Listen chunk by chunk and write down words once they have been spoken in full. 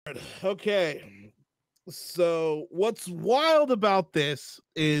Okay. So what's wild about this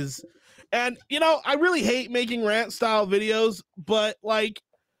is, and I really hate making rant style videos, but like,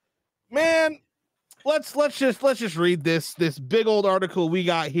 man, let's just read this big old article we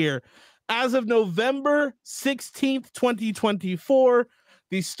got here. As of November 16th, 2024,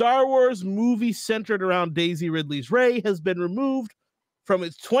 the Star Wars movie centered around Daisy Ridley's Rey has been removed from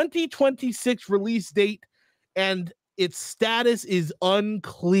its 2026 release date, and its status is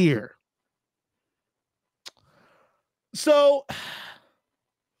unclear. So,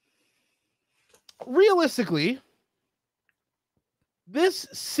 realistically, this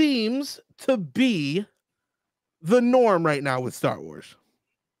seems to be the norm right now with Star Wars.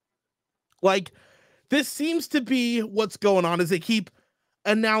 Like, this seems to be what's going on, is they keep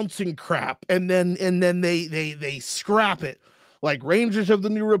announcing crap and then they scrap it, like Rangers of the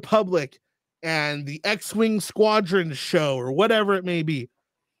New Republic and the X-Wing Squadron show or whatever it may be.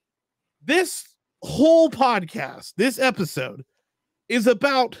 This whole podcast, this episode, is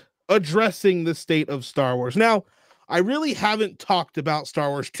about addressing the state of Star Wars. Now, I really haven't talked about Star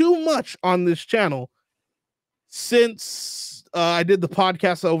Wars too much on this channel since I did the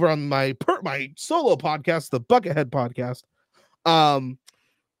podcast over on my solo podcast, the Buckethead podcast.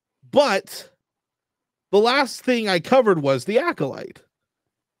 But the last thing I covered was The Acolyte.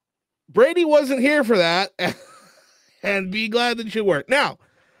 Brady wasn't here for that, and be glad that you weren't. Now,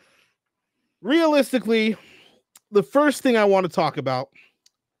 realistically, the first thing I want to talk about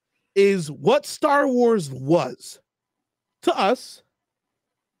is what Star Wars was to us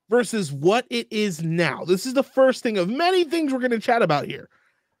versus what it is now. This is the first thing of many things we're going to chat about here.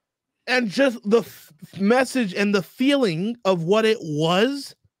 And just the message and the feeling of what it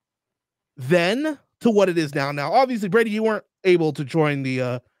was then to what it is now. Now, obviously, Brady, you weren't able to join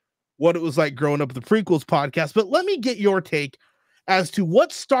the what it was like growing up with the prequels podcast, but let me get your take as to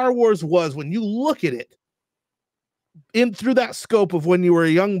what Star Wars was when you look at it in through that scope of when you were a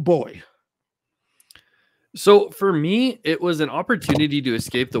young boy. So for me, it was an opportunity to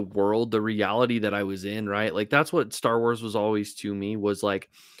escape the world, the reality that I was in, right? Like that's what Star Wars was always to me, was like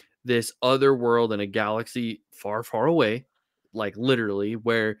this other world in a galaxy far, far away, like literally,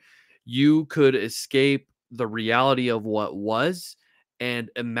 where you could escape the reality of what was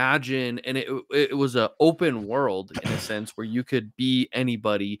and imagine. And it was an open world in a sense where you could be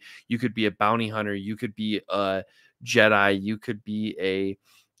anybody. You could be a bounty hunter. You could be a Jedi. You could be a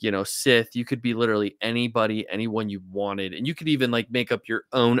Sith. You could be literally anybody, anyone you wanted. And you could even like make up your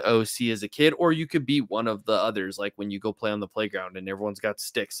own OC as a kid, or you could be one of the others. Like when you go play on the playground and everyone's got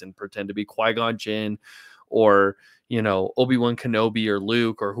sticks and pretend to be Qui-Gon Jinn or, Obi-Wan Kenobi or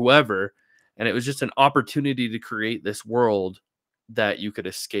Luke or whoever. And it was just an opportunity to create this world that you could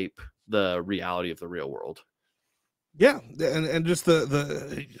escape the reality of the real world. Yeah. And just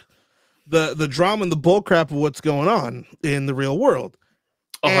the drama and the bullcrap of what's going on in the real world.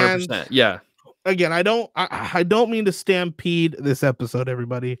 100%. Yeah. Again, I don't mean to stampede this episode,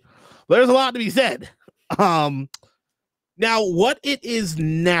 everybody. There's a lot to be said. Now, what it is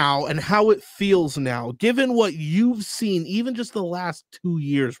now and how it feels now, given what you've seen, even just the last 2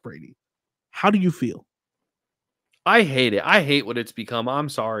 years, Brady, how do you feel? I hate it. I hate what it's become. I'm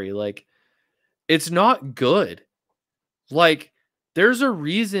sorry. Like, it's not good. Like, there's a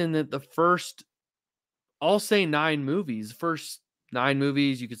reason that the first, I'll say 9 movies, first 9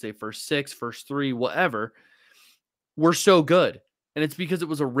 movies, you could say first 6, first 3, whatever, were so good. And it's because it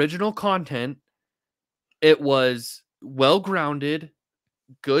was original content. It was well-grounded,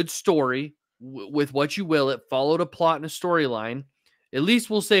 good story with what you will. It followed a plot and a storyline. At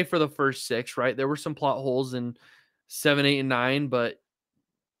least we'll say for the first 6, right? There were some plot holes in 7, 8, and 9, but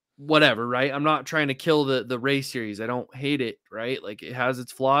whatever, right? I'm not trying to kill the Rey series. I don't hate it, right? Like it has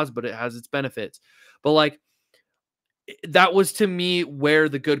its flaws, but it has its benefits. But like that was to me where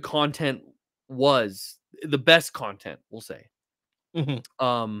the good content was, the best content, we'll say.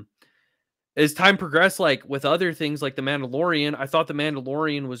 Mm-hmm. As time progressed, like with other things like The Mandalorian, I thought The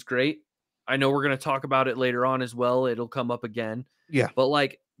Mandalorian was great. I know we're going to talk about it later on as well. It'll come up again. Yeah. But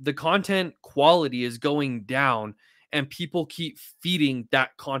like the content quality is going down and people keep feeding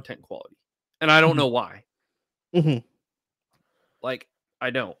that content quality. And I don't know why. Mm-hmm. Like, I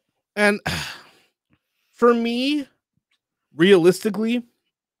don't. And for me, realistically,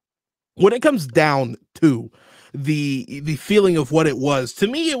 when it comes down to the feeling of what it was, to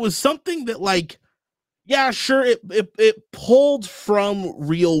me, it was something that, like, yeah, sure, it pulled from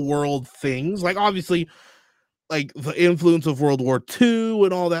real world things, like obviously, like the influence of World War II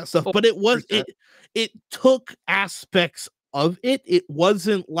and all that stuff. But it was it took aspects of it. It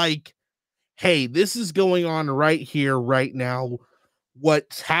wasn't like, hey, this is going on right here, right now.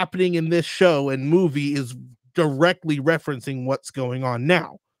 what's happening in this show and movie is directly referencing what's going on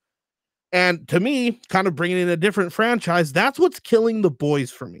now. And to me, kind of bringing in a different franchise, that's what's killing The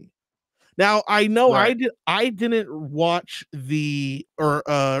Boys for me. Now, I know Right. I didn't watch or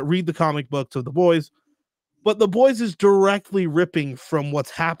read the comic books of The Boys, but The Boys is directly ripping from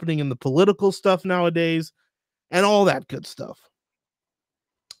what's happening in the political stuff nowadays and all that good stuff.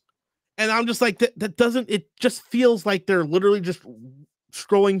 And I'm just like, that doesn't, it just feels like they're literally just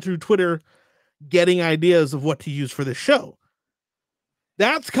scrolling through Twitter, getting ideas of what to use for the show.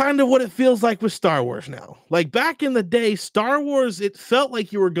 That's kind of what it feels like with Star Wars now. Like back in the day, Star Wars, it felt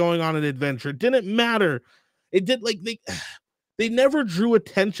like you were going on an adventure. It didn't matter. It did like they never drew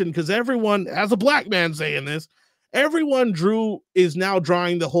attention because everyone, as a black man saying this, everyone is now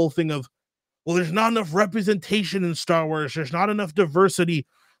drawing the whole thing of, well, there's not enough representation in Star Wars. There's not enough diversity.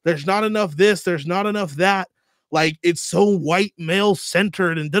 There's not enough this. There's not enough that. Like it's so white male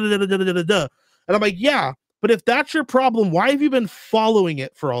centered and da da da da da da da. And I'm like, yeah. But if that's your problem, why have you been following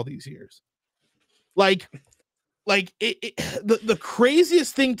it for all these years? The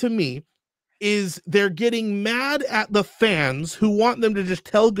craziest thing to me is they're getting mad at the fans who want them to just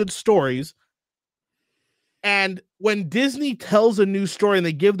tell good stories. And when Disney tells a new story and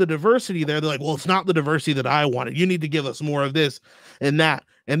they give the diversity there, they're like, well, it's not the diversity that I wanted. You need to give us more of this and that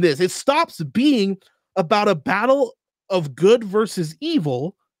and this. It stops being about a battle of good versus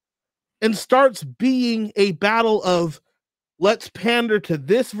evil and starts being a battle of let's pander to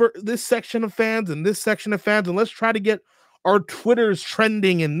this section of fans and this section of fans, and let's try to get our Twitters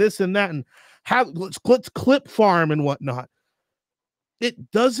trending and this and that, and let's clip farm and whatnot. It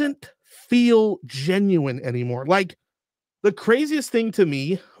doesn't feel genuine anymore. Like the craziest thing to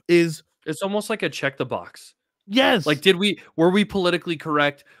me is it's almost like a check the box. Yes. Like, were we politically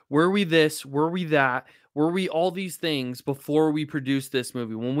correct? Were we this? Were we that? Were we all these things before we produce this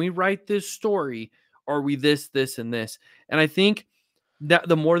movie? When we write this story, are we this, this, and this? And I think that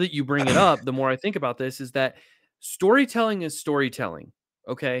the more that you bring it up, the more I think about this is that storytelling is storytelling.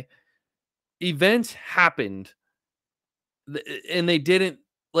 Okay. Events happened and they didn't,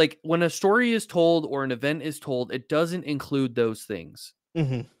 like when a story is told or an event is told, it doesn't include those things.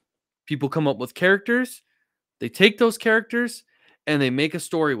 Mm-hmm. People come up with characters. They take those characters and they make a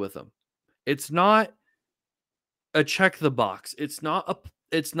story with them. It's not a check the box. It's not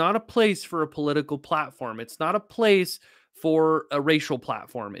a place for a political platform. It's not a place for a racial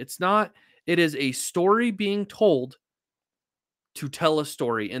platform. It is a story being told to tell a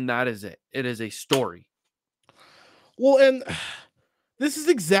story, and that is it. It is a story. Well, and this is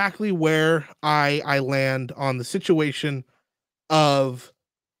exactly where I land on the situation of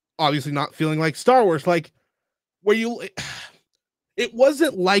obviously not feeling like Star Wars, like where it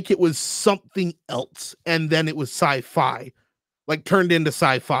wasn't like it was something else and then it was sci-fi, like turned into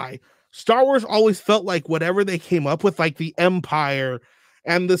sci-fi. Star Wars always felt like whatever they came up with, like the Empire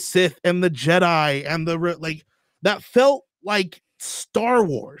and the Sith and the Jedi and that felt like Star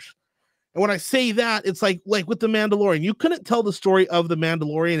Wars. And when I say that, it's like with the Mandalorian, you couldn't tell the story of the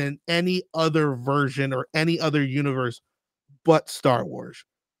Mandalorian in any other version or any other universe but Star Wars.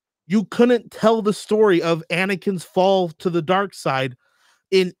 You couldn't tell the story of Anakin's fall to the dark side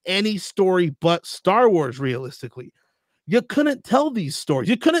in any story but Star Wars, realistically. You couldn't tell these stories.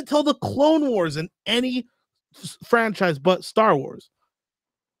 You couldn't tell the Clone Wars in any franchise but Star Wars.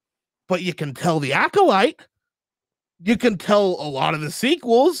 But you can tell the Acolyte. You can tell a lot of the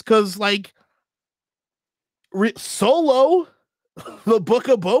sequels because, like, Solo, the Book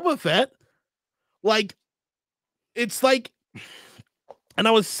of Boba Fett, like, it's like, and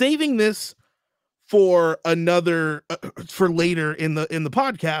I was saving this for another for later in the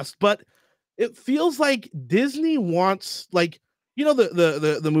podcast, but it feels like Disney wants, like, you know,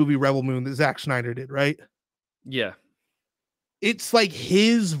 the movie Rebel Moon that Zack Snyder did, right? Yeah. It's like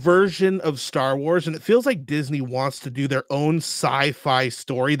his version of Star Wars, and it feels like Disney wants to do their own sci-fi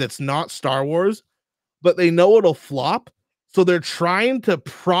story that's not Star Wars, but they know it'll flop, so they're trying to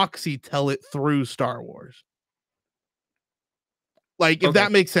proxy tell it through Star Wars. Like, if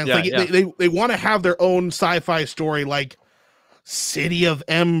that makes sense. Yeah, like, yeah. they want to have their own sci-fi story, like City of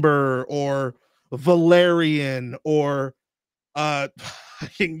Ember or Valerian or like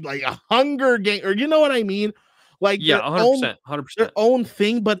a Hunger Game, or you know what I mean? Like, yeah, 100%, 100%. Their own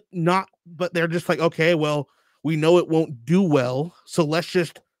thing, but they're just like, okay, well, we know it won't do well, so let's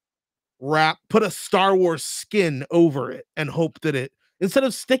just put a Star Wars skin over it and hope that it, instead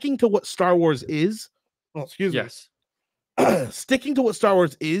of sticking to what Star Wars is, sticking to what Star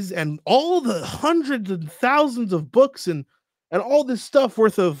Wars is and all the hundreds and thousands of books and all this stuff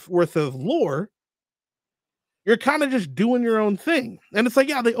worth of lore, you're kind of just doing your own thing. And it's like,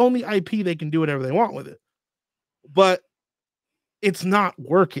 yeah, they own the IP, they can do whatever they want with it. But it's not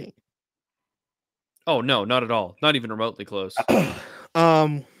working. Oh no, not at all. Not even remotely close.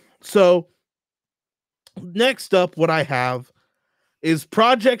 So next up, what I have is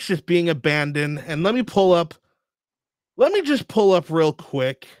projects just being abandoned. And let me just pull up real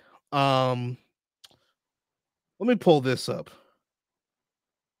quick. Let me pull this up.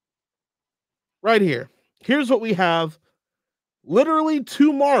 Right here. Here's what we have. Literally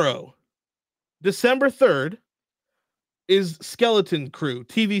tomorrow, December 3rd, is Skeleton Crew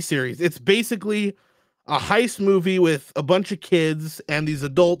TV series. It's basically a heist movie with a bunch of kids and these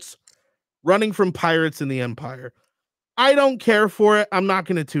adults running from pirates in the Empire. I don't care for it. I'm not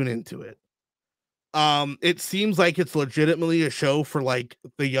going to tune into it. It seems like it's legitimately a show for like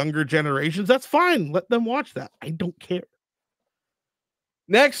the younger generations. That's fine. Let them watch that. I don't care.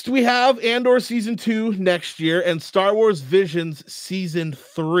 Next, we have Andor Season 2 next year and Star Wars Visions Season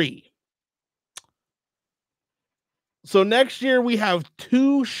 3. So next year, we have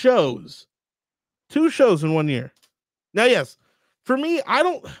two shows. Two shows in 1 year. Now, yes, for me,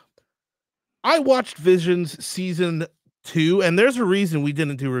 I watched Visions Season 2, and there's a reason we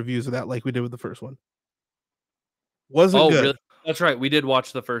didn't do reviews of that like we did with the first one. Wasn't good. Really? That's right. We did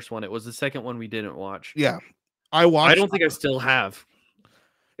watch the first one. It was the second one we didn't watch. Yeah. I don't think I still have.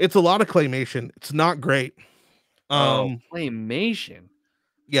 It's a lot of claymation. It's not great. Claymation.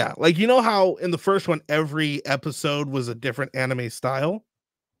 Yeah, like you know how in the first one every episode was a different anime style?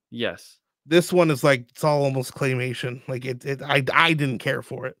 Yes. This one is like it's all almost claymation. Like I didn't care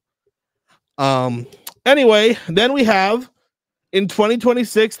for it. Anyway, then we have in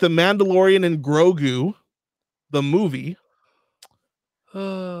 2026 The Mandalorian and Grogu, the movie.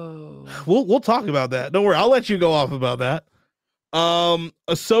 Oh. We'll talk about that. Don't worry, I'll let you go off about that.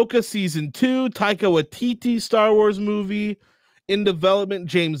 Ahsoka Season 2, Taika Waititi Star Wars movie in development,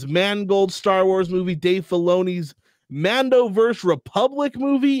 James Mangold Star Wars movie, Dave Filoni's Mandoverse Republic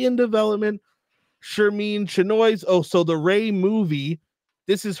movie in development, Shermeen Chenoy's so the Rey movie,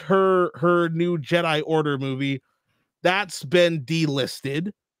 this is her new Jedi Order movie, that's been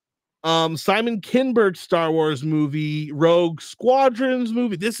delisted. Simon Kinberg Star Wars movie, Rogue Squadrons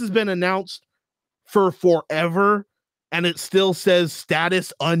movie, this has been announced for forever. And it still says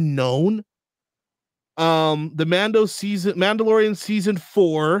status unknown. The Mandalorian season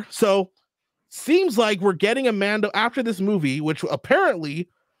 4. So seems like we're getting a Mando after this movie, which apparently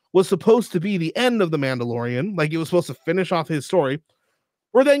was supposed to be the end of the Mandalorian. Like it was supposed to finish off his story.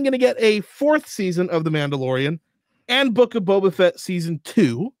 We're then going to get a 4th season of the Mandalorian and Book of Boba Fett season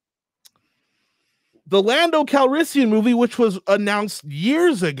 2. The Lando Calrissian movie, which was announced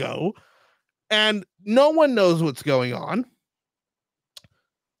years ago, and no one knows what's going on.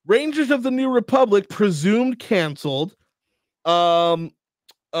 Rangers of the New Republic presumed canceled. Another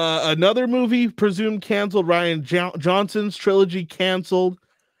movie presumed canceled. Ryan Johnson's trilogy canceled.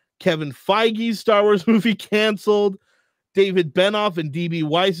 Kevin Feige's Star Wars movie canceled. David Benoff and DB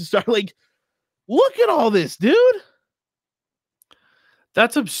Weiss star. Like, look at all this, dude.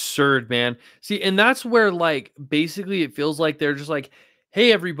 That's absurd, man. See, and that's where like basically it feels like they're just like,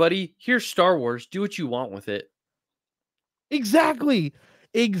 hey, everybody, here's Star Wars. Do what you want with it. Exactly.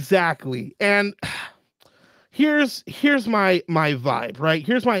 And here's my vibe, right?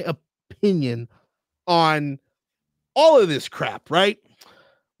 Here's my opinion on all of this crap, right?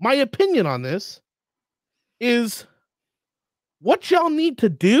 My opinion on this is what y'all need to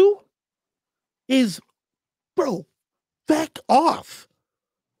do is, bro, back off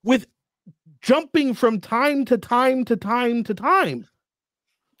with jumping from time to time to time to time.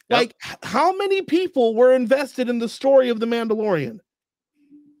 Like, how many people were invested in the story of The Mandalorian?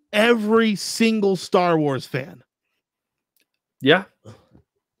 Every single Star Wars fan. Yeah.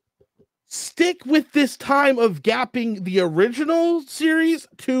 Stick with this time of gapping the original series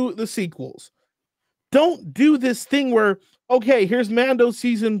to the sequels. Don't do this thing where, okay, here's Mando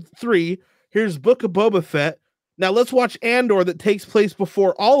season 3, here's Book of Boba Fett. Now let's watch Andor that takes place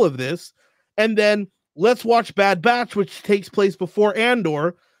before all of this. And then let's watch Bad Batch, which takes place before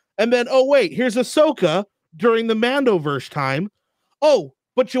Andor. And then, oh, wait, here's Ahsoka during the Mandoverse time. Oh,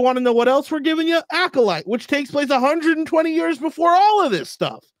 but you want to know what else we're giving you? Acolyte, which takes place 120 years before all of this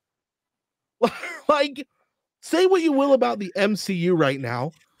stuff. Like, say what you will about the MCU right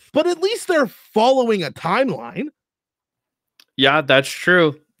now, but at least they're following a timeline. Yeah, that's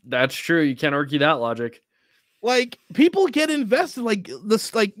true. That's true. You can't argue that logic. Like, people get invested. Like,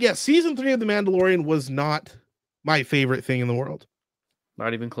 this, like, yeah, season 3 of The Mandalorian was not my favorite thing in the world.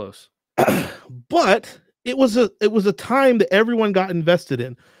 Not even close. But it was a time that everyone got invested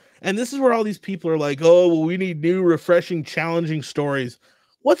in. And this is where all these people are like, oh, well, we need new, refreshing, challenging stories.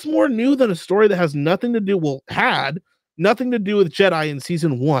 What's more new than a story that has nothing to do, well, had nothing to do with Jedi in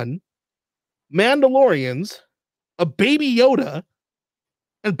season 1, Mandalorians, a baby Yoda,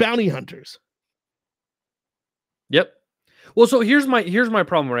 and bounty hunters? Yep. Well, so here's my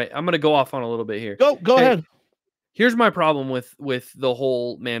problem, right? I'm gonna go off on a little bit here. Go ahead. Here's my problem with the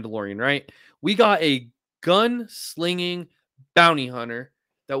whole Mandalorian, right? We got a gun slinging bounty hunter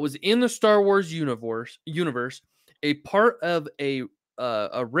that was in the Star Wars universe, a part of a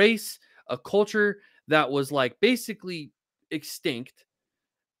race, a culture that was like basically extinct,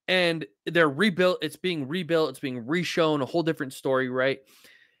 and they're rebuilt. It's being rebuilt. It's being reshown. A whole different story, right?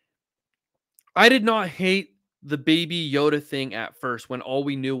 I did not hate the baby Yoda thing at first when all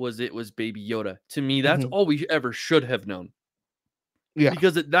we knew was it was baby Yoda. To me, that's all we ever should have known. Yeah.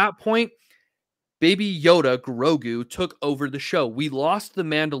 Because at that point, baby Yoda, Grogu, took over the show. We lost the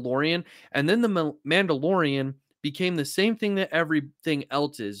Mandalorian, and then the Mandalorian became the same thing that everything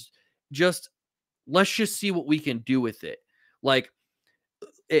else is. Just, let's just see what we can do with it. Like,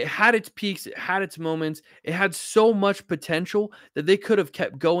 it had its peaks, it had its moments, it had so much potential that they could have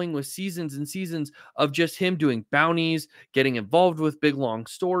kept going with seasons and seasons of just him doing bounties, getting involved with big long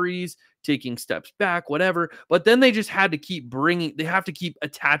stories, taking steps back, whatever. But then they just had to keep they have to keep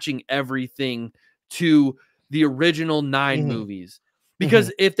attaching everything to the original 9 movies.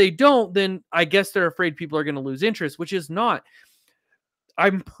 Because if they don't, then I guess they're afraid people are going to lose interest, which is not.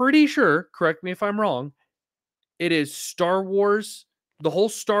 I'm pretty sure, correct me if I'm wrong, it is Star Wars. The whole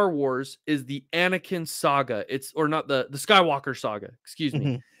Star Wars is the Anakin saga. It's, or not, the Skywalker saga, excuse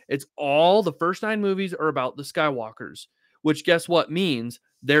me. It's all the first 9 movies are about the Skywalkers, which guess what means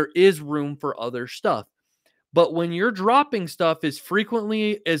there is room for other stuff. But when you're dropping stuff as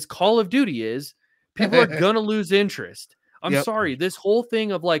frequently as Call of Duty is, people are going to lose interest. I'm sorry. This whole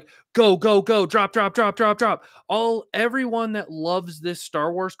thing of like, go, go, go, drop, drop, drop, drop, drop. Everyone that loves this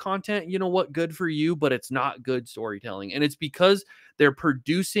Star Wars content, you know what? Good for you, but it's not good storytelling. And it's because they're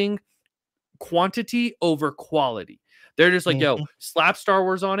producing quantity over quality. They're just like, yo, slap Star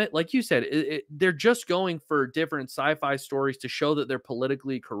Wars on it. Like you said, they're just going for different sci-fi stories to show that they're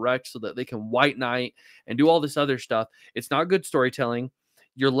politically correct so that they can white knight and do all this other stuff. It's not good storytelling.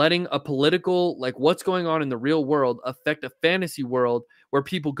 You're letting a political, like what's going on in the real world, affect a fantasy world where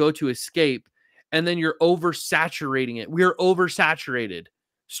people go to escape, and then you're oversaturating it. We're oversaturated.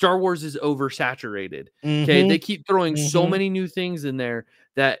 Star Wars is oversaturated. Okay, they keep throwing so many new things in there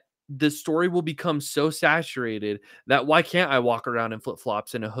that the story will become so saturated that why can't I walk around in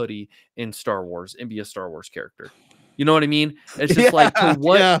flip-flops and a hoodie in Star Wars and be a Star Wars character? You know what I mean? It's just like, to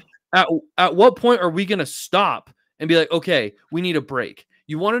what, at what point are we going to stop and be like, okay, we need a break?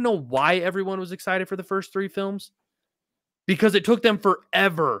 You want to know why everyone was excited for the first 3 films? Because it took them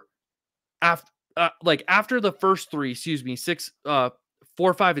forever. After the first 3,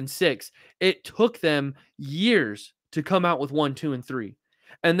 4, 5, and 6, it took them years to come out with 1, 2, and 3.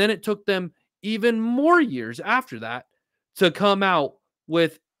 And then it took them even more years after that to come out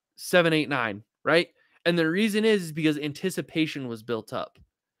with 7, 8, 9, right? And the reason is because anticipation was built up.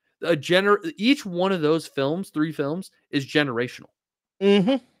 Each one of those films, 3 films, is generational.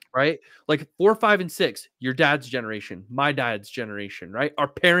 Right? Like 4, 5, and 6, your dad's generation, my dad's generation, right? Our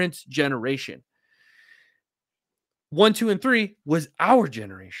parents' generation. 1, 2, and 3 was our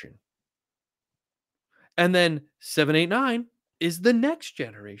generation. And then 7, 8, 9 is the next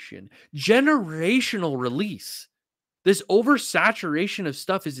generation. Generational release. This oversaturation of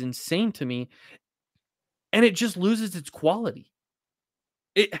stuff is insane to me. And it just loses its quality.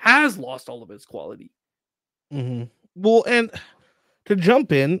 It has lost all of its quality. Well, and to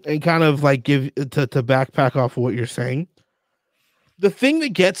jump in and kind of like give to backpack off of what you're saying, the thing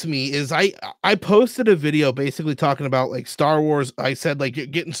that gets me is I posted a video basically talking about like Star Wars. I said like, you're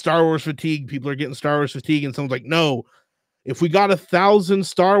getting Star Wars fatigue. People are getting Star Wars fatigue. And someone's like, no, if we got 1,000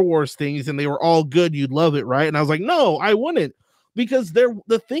 Star Wars things and they were all good, you'd love it, right? And I was like, no, I wouldn't, because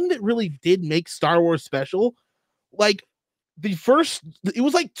the thing that really did make Star Wars special, like it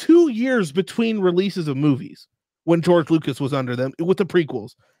was like 2 years between releases of movies when George Lucas was under them with the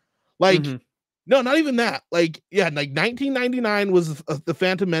prequels. Like, no, not even that. Like, yeah, like 1999 was The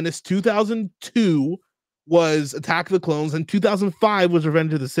Phantom Menace, 2002 was Attack of the Clones, and 2005 was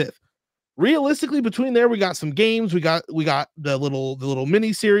Revenge of the Sith. Realistically, between there, we got some games. We got the little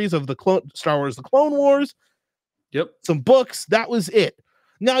mini series of Star Wars: The Clone Wars. Yep. Some books. That was it.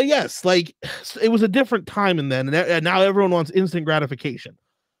 Now, yes, like it was a different time and then, and now everyone wants instant gratification.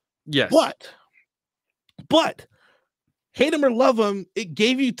 Yes. But hate him or love him, it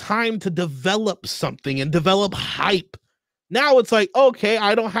gave you time to develop something and develop hype. Now it's like, okay,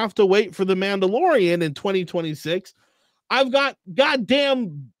 I don't have to wait for The Mandalorian in 2026. I've got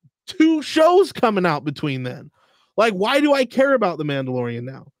goddamn 2 shows coming out between then. Like, why do I care about The Mandalorian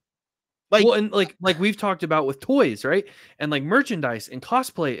now? Like, well, and like we've talked about with toys, right? And like merchandise and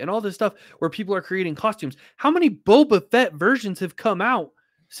cosplay and all this stuff where people are creating costumes. How many Boba Fett versions have come out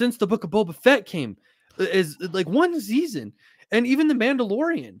since the Book of Boba Fett came? Is like 1 season. And even The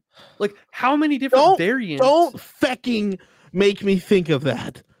Mandalorian. Like, how many different variants? Don't fucking make me think of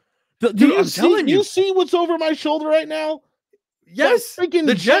that. Do I'm telling you. You see what's over my shoulder right now? Yes. Freaking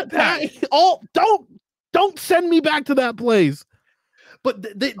the jetpack. Oh, don't send me back to that place.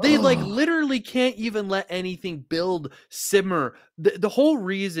 But they like literally can't even let anything build, simmer. The whole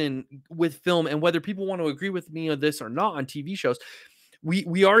reason with film, and whether people want to agree with me on this or not on TV shows,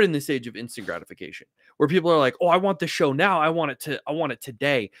 we are in this age of instant gratification where people are like, oh, I want the show now. I want it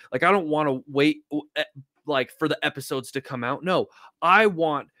today. Like, I don't want to wait like for the episodes to come out. No, I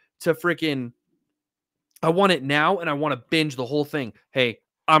want it now, and I want to binge the whole thing. Hey,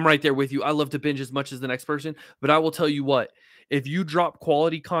 I'm right there with you. I love to binge as much as the next person, but I will tell you what, if you drop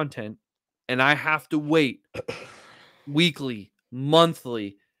quality content and I have to wait weekly,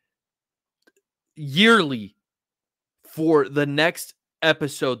 monthly, yearly for the next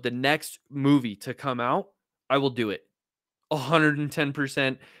episode, the next movie to come out, I will do it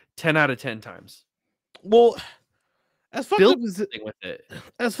 110%, 10 out of 10 times. Well, as fucked up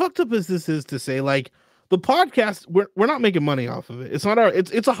as this is to say, like, the podcast, we're not making money off of it. It's not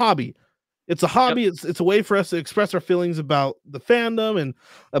it's a hobby. It's a hobby. Yep. It's a way for us to express our feelings about the fandom and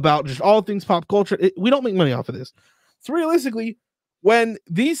about just all things pop culture. We don't make money off of this. So realistically, when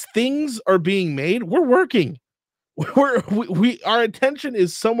these things are being made, we're working. Our attention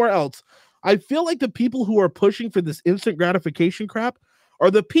is somewhere else. I feel like the people who are pushing for this instant gratification crap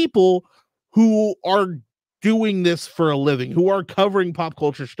are the people who are doing this for a living, who are covering pop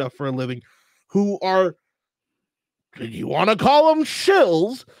culture stuff for a living, who are, you want to call them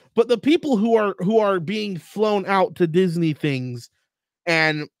shills, but the people who are being flown out to Disney things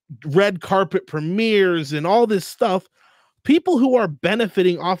and red carpet premieres and all this stuff, people who are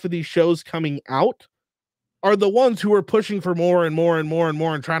benefiting off of these shows coming out are the ones who are pushing for more and more and more and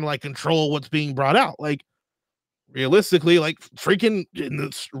more and trying to like control what's being brought out. Like, realistically, like, freaking in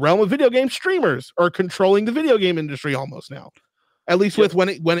the realm of video game, streamers are controlling the video game industry almost now, at least with when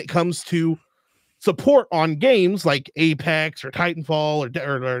it comes to support on games like Apex or Titanfall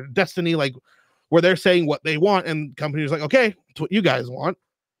or Destiny, like, where they're saying what they want and companies are like, okay, it's what you guys want.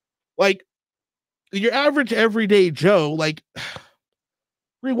 Like, your average everyday Joe, like,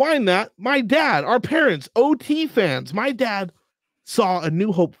 rewind that. My dad, our parents, OT fans, my dad saw A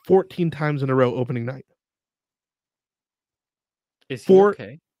New Hope 14 times in a row opening night. Is he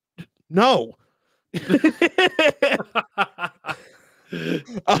okay? No.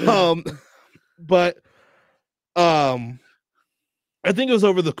 But I think it was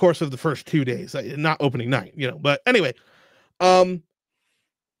over the course of the first 2 days, not opening night, but anyway,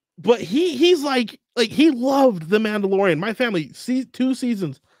 but he's like he loved The Mandalorian. My family, 2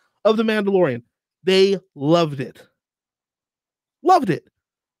 seasons of The Mandalorian, they loved it.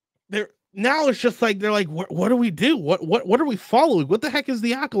 Now it's just like, they're like, what do we do? What are we following? What the heck is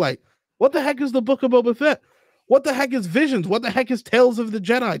the Acolyte? What the heck is the Book of Boba Fett? What the heck is Visions? What the heck is Tales of the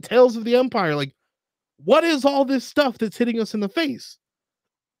Jedi? Tales of the Empire? Like, what is all this stuff that's hitting us in the face?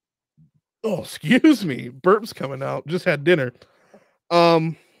 Oh, excuse me. Burp's coming out. Just had dinner.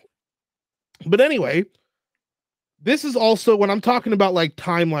 But anyway, this is also, when I'm talking about like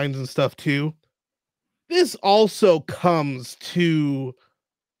timelines and stuff too, this also comes to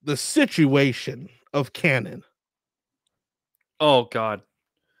the situation of canon. Oh God.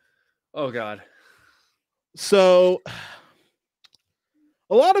 So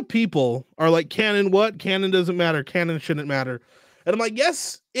a lot of people are like, canon what? Canon doesn't matter. Canon shouldn't matter. And I'm like,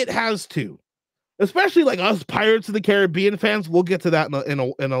 yes, it has to. Especially like us Pirates of the Caribbean fans. We'll get to that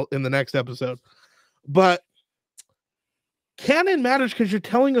in the next episode. But canon matters because you're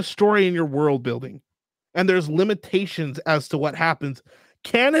telling a story in your world building. And there's limitations as to what happens.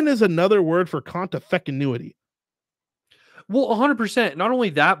 Canon is another word for continuity. Well, 100%. Not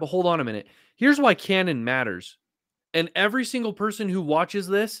only that, but hold on a minute. Here's why canon matters. And every single person who watches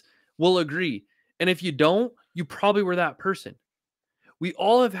this will agree. And if you don't, you probably were that person. We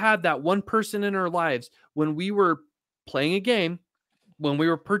all have had that one person in our lives when we were playing a game, when we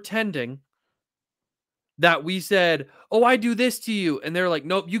were pretending, that we said, oh, I do this to you. And they're like,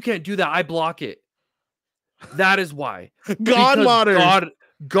 nope, you can't do that. I block it. That is why. God modding.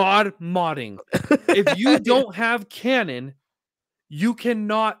 God modding. If you don't have canon, you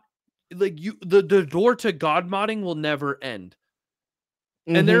cannot like the door to God modding will never end.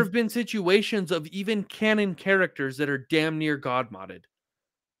 And there have been situations of even canon characters that are damn near God modded.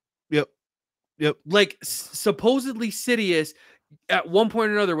 Yep. Like supposedly Sidious at one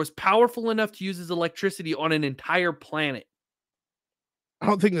point or another was powerful enough to use his electricity on an entire planet. I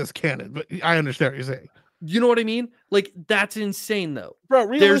don't think that's canon, but I understand what you're saying. You know what I mean? Like, that's insane, though.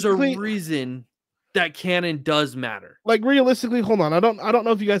 Bro, there's a reason that canon does matter. Like, realistically, hold on. I don't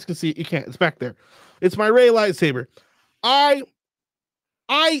know if you guys can see it. You can't. It's back there. It's my Rey lightsaber. The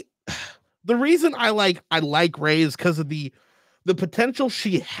reason I like Rey is because of the potential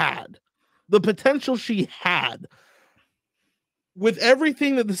she had. The potential she had with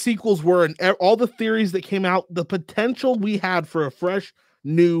everything that the sequels were and all the theories that came out, the potential we had for a fresh,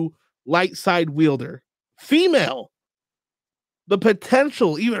 new light side wielder, female, the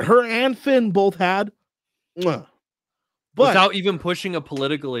potential, even her and Finn both had, but without even pushing a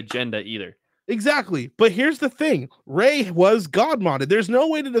political agenda either. Exactly. But here's the thing. Rey was God modded. There's no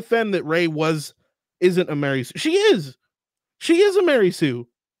way to defend that Rey isn't a Mary Sue. She is. She is a Mary Sue.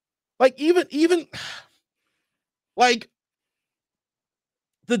 Like, even like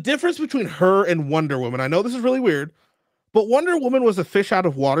the difference between her and Wonder Woman. I know this is really weird, but Wonder Woman was a fish out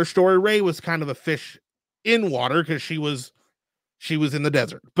of water story. Rey was kind of a fish in water because she was in the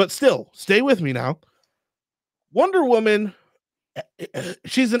desert. But still, stay with me now. Wonder Woman,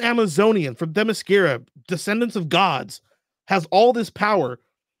 she's an Amazonian from Themyscira, descendants of gods, has all this power,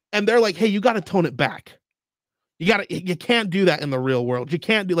 and they're like, hey, you got to tone it back. You can't do that in the real world. You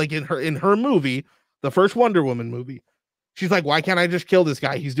can't do, like, in her movie, the first Wonder Woman movie. She's like, why can't I just kill this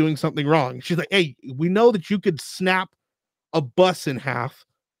guy? He's doing something wrong. She's like, hey, we know that you could snap a bus in half.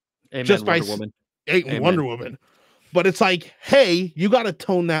 Amen, just by Wonder Woman. Amen. Wonder Woman. But it's like, hey, you got to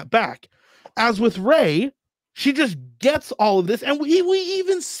tone that back. As with Rey, she just gets all of this, and we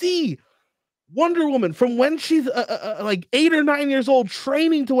even see Wonder Woman from when she's like 8 or 9 years old,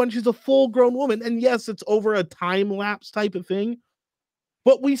 training to when she's a full-grown woman. And yes, it's over a time lapse type of thing,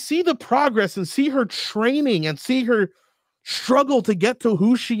 but we see the progress and see her training and see her struggle to get to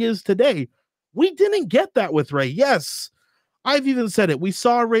who she is today. We didn't get that with Rey. Yes, I've even said it. We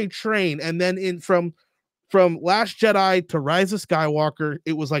saw Rey train, and then from Last Jedi to Rise of Skywalker,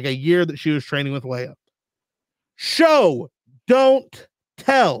 it was like a year that she was training with Leia. Show, don't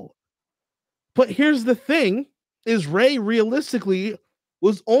tell. But here's the thing, is Rey realistically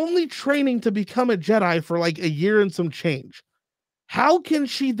was only training to become a Jedi for like a year and some change. How can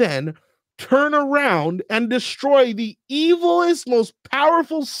she then turn around and destroy the evilest, most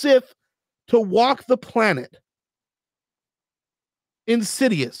powerful Sith to walk the planet?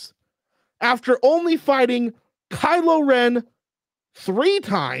 Insidious. After only fighting Kylo Ren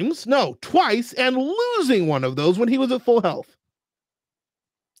twice, and losing one of those when he was at full health.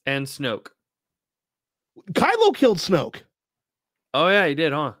 And Snoke. Kylo killed Snoke. Oh, yeah, he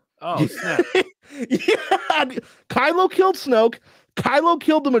did, huh? Oh, snap. Yeah, Kylo killed Snoke. Kylo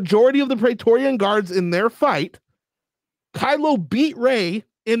killed the majority of the Praetorian guards in their fight. Kylo beat Rey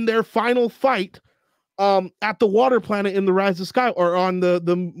in their final fight at the water planet in the Rise of Sky, or on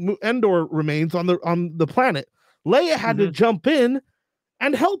the Endor remains on the planet. Leia had to jump in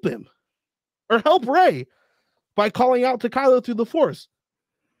and help him, or help Rey, by calling out to Kylo through the Force.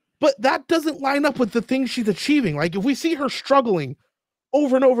 But that doesn't line up with the things she's achieving. Like, if we see her struggling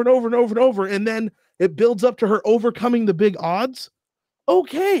over and over and over and over and over, and then it builds up to her overcoming the big odds,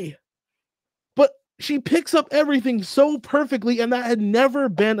 okay. But she picks up everything so perfectly, and that had never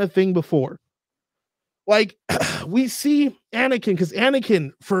been a thing before. Like, we see Anakin, because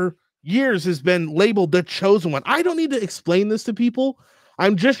Anakin for years has been labeled the chosen one. I don't need to explain this to people.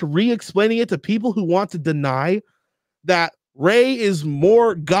 I'm just re-explaining it to people who want to deny that Rey is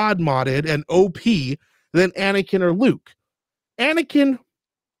more God modded and OP than Anakin or Luke. Anakin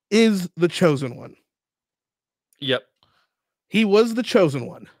is the chosen one. Yep. He was the chosen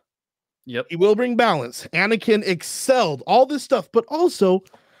one. Yep. He will bring balance. Anakin excelled, all this stuff, but also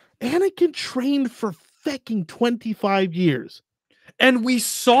Anakin trained for fucking 25 years. And we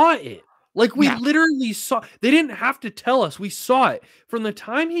saw it. Like, we literally saw. They didn't have to tell us. We saw it. From the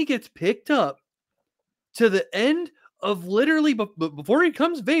time he gets picked up to the end of literally before he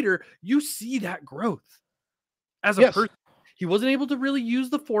becomes Vader, you see that growth as a person. He wasn't able to really use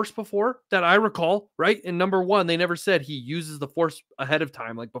the Force before, that I recall, right? In number 1, they never said he uses the Force ahead of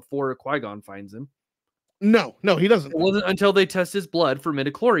time, like before Qui-Gon finds him. No, he doesn't. It wasn't until they test his blood for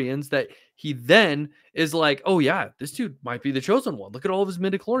midichlorians that he then is like, oh yeah, this dude might be the chosen one. Look at all of his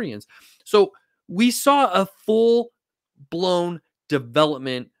midichlorians. So we saw a full-blown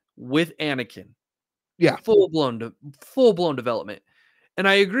development with Anakin. Yeah. Full-blown development. And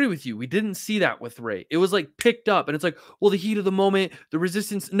I agree with you. We didn't see that with Rey. It was like picked up, and it's like, well, the heat of the moment, the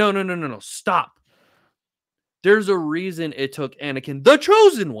resistance. No. Stop. There's a reason it took Anakin, the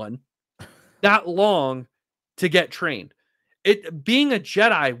chosen one, that long to get trained. It being a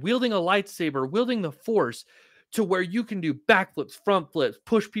Jedi, wielding a lightsaber, wielding the Force, to where you can do backflips, front flips,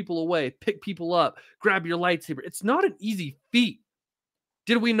 push people away, pick people up, grab your lightsaber. It's not an easy feat.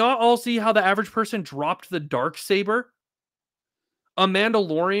 Did we not all see how the average person dropped the dark saber? A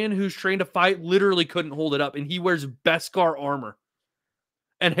Mandalorian who's trained to fight literally couldn't hold it up, and he wears Beskar armor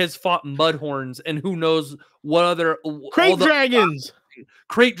and has fought Mudhorns and who knows what other Crate dragons.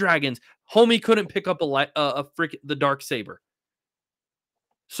 Crate dragons. Homie couldn't pick up the dark saber.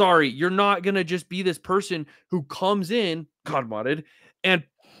 Sorry, you're not gonna just be this person who comes in God modded and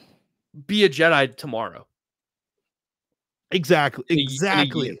be a Jedi tomorrow. Exactly.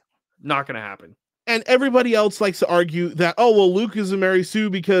 Not gonna happen. And everybody else likes to argue that, oh, well, Luke is a Mary Sue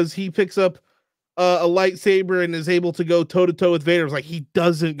because he picks up a lightsaber and is able to go toe-to-toe with Vader. It's like, he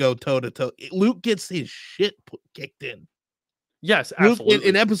doesn't go toe-to-toe. Luke gets his shit kicked in. Yes, absolutely. Luke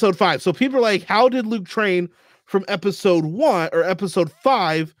in episode 5. So people are like, how did Luke train from episode 1 or episode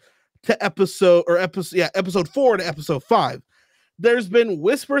 5 to episode 4 to episode 5? There's been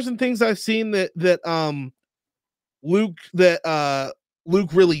whispers and things I've seen that Luke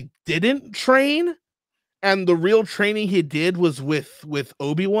really didn't train, and the real training he did was with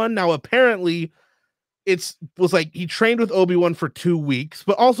Obi-Wan. Now apparently was like he trained with Obi-Wan for 2 weeks,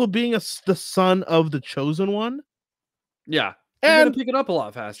 but also being the son of the chosen one. Yeah. You're gonna pick it up a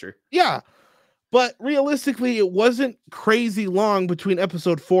lot faster. Yeah. But realistically, it wasn't crazy long between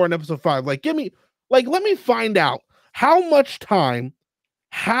episode 4 and episode 5. Like, let me find out how much time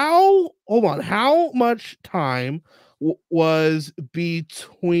was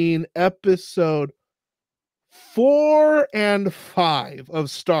between episode 4 and 5 of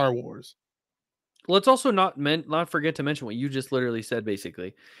Star Wars. Let's also not forget to mention what you just literally said,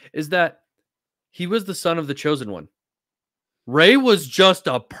 basically, is that he was the son of the chosen one. Rey was just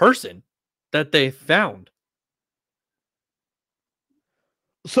a person that they found.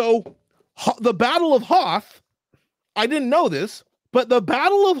 So the Battle of Hoth, I didn't know this, but the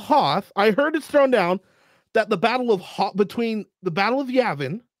Battle of Hoth, I heard it's thrown down that the Battle of Hoth, between the Battle of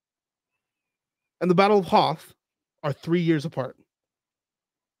Yavin and the Battle of Hoth, are 3 years apart.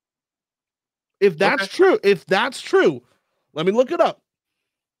 If that's true, let me look it up.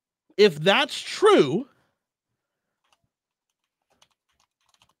 If that's true,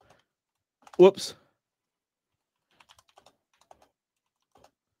 whoops.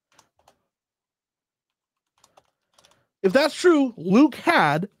 If that's true,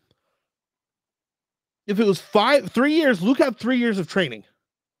 if it was 3 years, Luke had 3 years of training.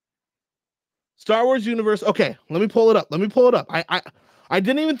 Star Wars universe. Okay, let me pull it up. I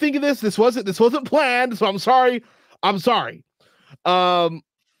didn't even think of this. This wasn't planned, so I'm sorry. But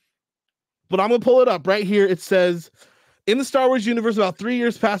I'm gonna pull it up right here. It says, in the Star Wars universe, about 3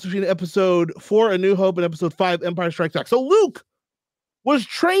 years passed between episode 4, A New Hope, and episode 5, Empire Strikes Back. So Luke was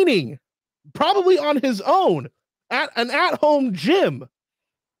training probably on his own at an at-home gym,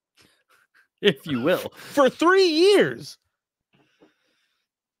 if you will, for 3 years.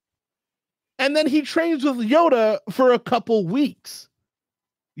 And then he trains with Yoda for a couple weeks.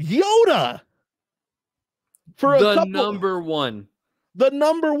 Yoda! The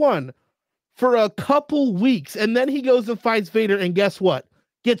number one for a couple weeks. And then he goes and fights Vader, and guess what?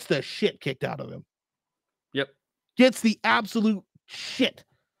 Gets the shit kicked out of him. Yep. Gets the absolute shit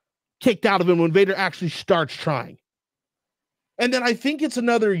kicked out of him when Vader actually starts trying. And then I think it's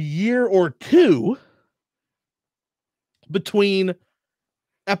another year or 2 between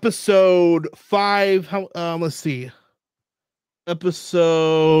episode 5. Let's see.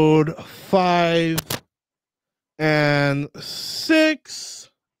 Episode 5 and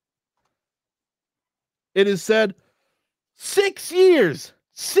 6. It is said 6 years.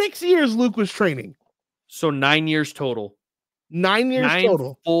 6 years Luke was training. So 9 years total. 9 years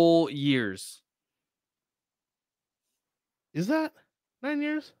total. Full years. Is that 9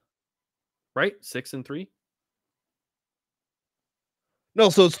 years? Right? 6 and 3? No,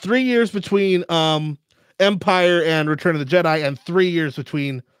 so it's 3 years between Empire and Return of the Jedi, and 3 years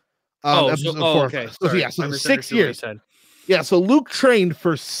between episode 4. Okay. So, yeah, so 6 years. Yeah, so Luke trained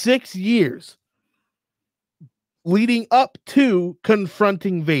for 6 years leading up to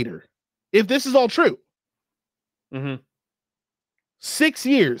confronting Vader. If this is all true. Mm-hmm. 6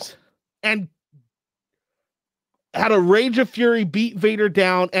 years. And had a rage of fury, beat Vader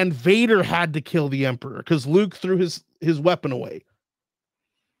down, and Vader had to kill the Emperor because Luke threw his weapon away.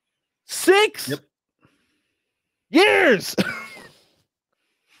 6 years.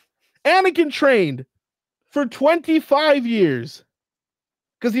 Anakin trained for 25 years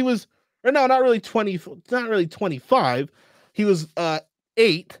because he was, or no, not really 20, not really 25. He was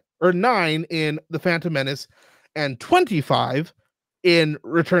 8 or 9 in The Phantom Menace and 25 in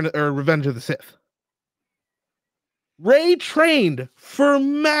Revenge of the Sith. Rey trained for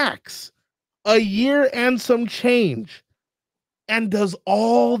max a year and some change and does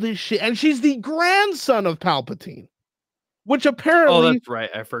all this shit. And she's the grandson of Palpatine, which apparently... Oh, that's right.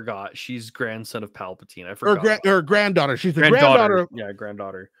 I forgot. She's grandson of Palpatine. I forgot. Or granddaughter. She's the granddaughter. Yeah,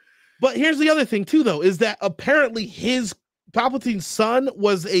 granddaughter. But here's the other thing, too, though, is that apparently Palpatine's son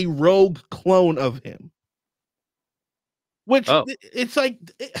was a rogue clone of him. Which, it's like...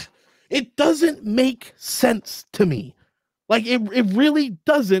 It doesn't make sense to me. Like, it really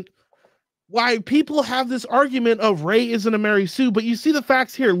doesn't. Why people have this argument of Rey isn't a Mary Sue, but you see the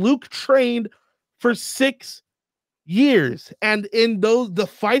facts here. Luke trained for 6 years. And in the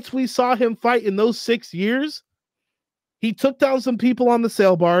fights we saw him fight in those 6 years, he took down some people on the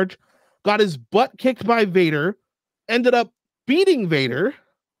sail barge, got his butt kicked by Vader, ended up beating Vader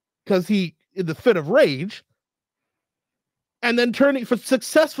because he, in the fit of rage, and then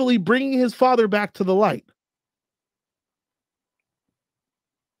successfully bringing his father back to the light.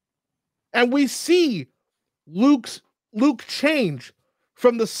 And we see Luke change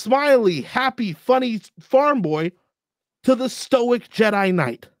from the smiley, happy, funny farm boy to the stoic Jedi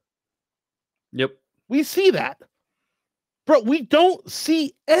Knight. Yep. We see that. But we don't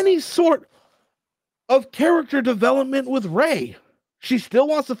see any sort of character development with Rey. She still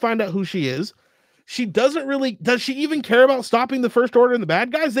wants to find out who she is. She doesn't really, does she even care about stopping the First Order and the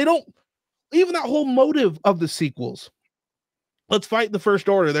bad guys? They don't, even that whole motive of the sequels. Let's fight the First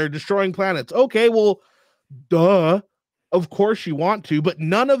Order. They're destroying planets. Okay, well, duh. Of course you want to, but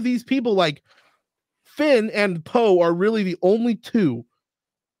none of these people like Finn and Poe are really the only two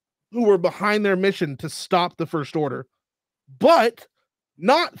who were behind their mission to stop the First Order. But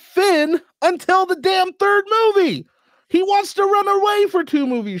not Finn until the damn third movie. He wants to run away for 2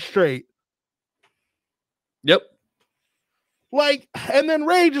 movies straight. Yep. Like, and then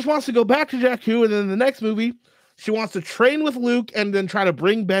Rey just wants to go back to Jakku, and then the next movie, she wants to train with Luke and then try to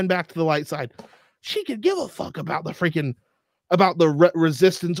bring Ben back to the light side. She could give a fuck about the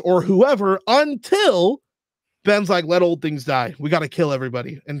resistance or whoever until Ben's like, let old things die. We got to kill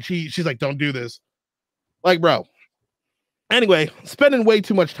everybody. And she's like, don't do this. Like, bro. Anyway, spending way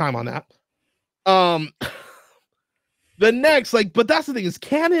too much time on that. The next, like, but that's the thing is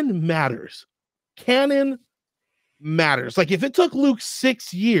canon matters. Canon matters. Like, if it took Luke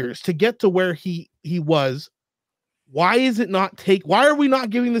 6 years to get to where he was, why are we not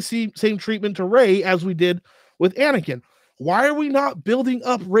giving the same treatment to Rey as we did with Anakin? Why are we not building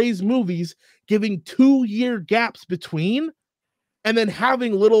up Rey's movies, giving 2-year gaps between, and then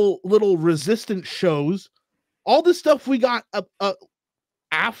having little resistance shows? All this stuff we got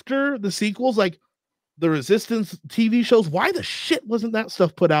after the sequels, like the Resistance TV shows. Why the shit wasn't that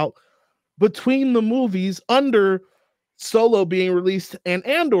stuff put out between the movies under Solo being released and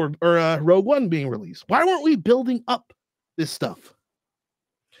Andor or Rogue One being released? Why weren't we building up this stuff?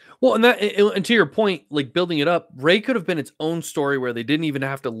 Well, and to your point, like building it up, Rey could have been its own story where they didn't even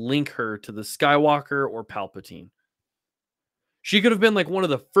have to link her to the Skywalker or Palpatine. She could have been like one of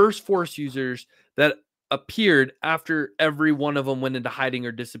the first Force users that appeared after every one of them went into hiding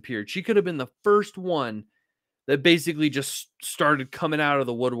or disappeared. She could have been the first one that basically just started coming out of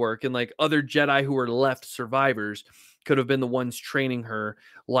the woodwork, and like other Jedi who were left survivors could have been the ones training her,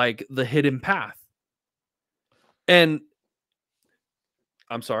 like the hidden path. And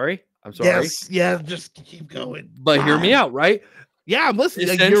I'm sorry. Yes, yeah, just keep going. But hear me out, right? Yeah, I'm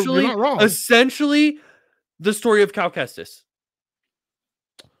listening. You're not wrong. Essentially, the story of Cal Kestis.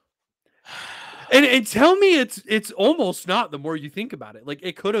 And tell me it's almost not the more you think about it. Like,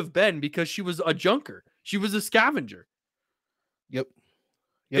 it could have been because she was a junker. She was a scavenger. Yep.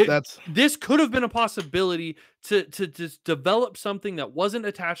 This could have been a possibility to just develop something that wasn't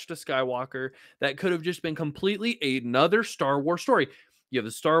attached to Skywalker, that could have just been completely another Star Wars story. You have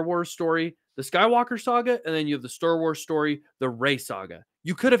the Star Wars story, the Skywalker saga, and then you have the Star Wars story, the Rey saga.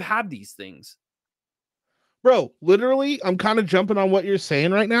 You could have had these things. Bro, literally, I'm kind of jumping on what you're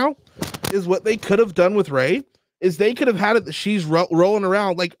saying right now. Is what they could have done with Rey is they could have had it that she's rolling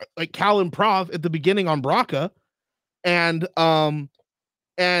around like Cal and Prov at the beginning on Braca, and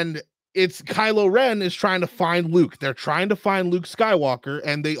it's Kylo Ren is trying to find Luke. They're trying to find Luke Skywalker,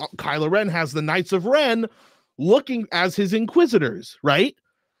 and Kylo Ren has the Knights of Ren looking as his inquisitors, right?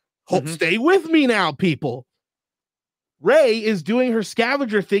 Stay with me now, people. Rey is doing her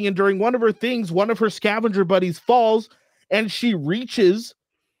scavenger thing, and during one of her things, one of her scavenger buddies falls, and she reaches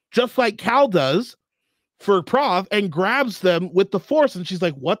just like Cal does for Prof, and grabs them with the Force. And she's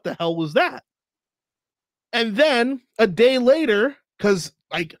like, what the hell was that? And then a day later, because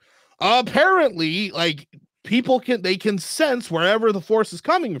like apparently like people can sense wherever the Force is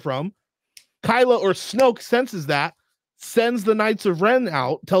coming from. Kylo or Snoke senses that, sends the Knights of Ren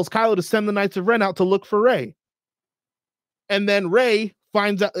out, tells Kylo to send the Knights of Ren out to look for Rey. And then Rey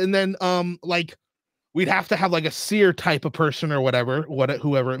finds out, and then like we'd have to have like a seer type of person or whatever,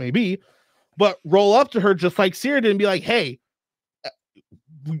 whoever it may be, but roll up to her just like Seer did and be like, hey,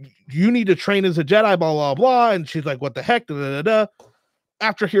 you need to train as a Jedi, blah, blah, blah. And she's like, what the heck? Da, da, da, da.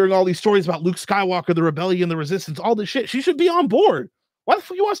 After hearing all these stories about Luke Skywalker, the rebellion, the resistance, all this shit, she should be on board. Why the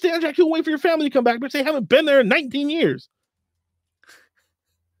fuck you want to stay on Jakku and wait for your family to come back? But they haven't been there in 19 years.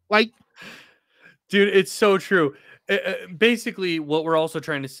 Like, dude, it's so true. Basically, what we're also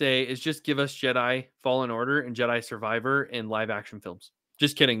trying to say is just give us Jedi Fallen Order and Jedi Survivor in live action films.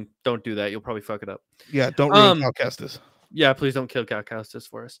 Just kidding. Don't do that. You'll probably fuck it up. Yeah, don't ruin Cal Kestis. Yeah, please don't kill Cal Kestis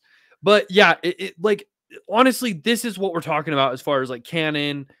for us. But yeah, like honestly, this is what we're talking about as far as like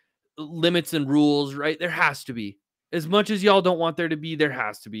canon, limits and rules, right? There has to be. As much as y'all don't want there to be, there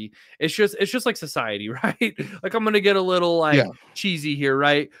has to be. It's just like society, right? Like I'm gonna get a little like cheesy here,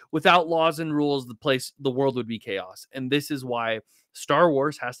 right? Without laws and rules, the world would be chaos. And this is why Star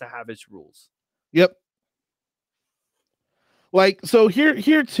Wars has to have its rules. Yep. Like, so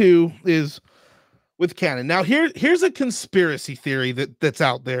here too is with canon. Now here's a conspiracy theory that's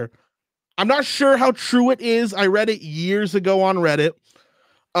out there. I'm not sure how true it is. I read it years ago on Reddit.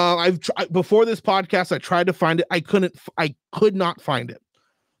 Before this podcast, I tried to find it. I could not find it.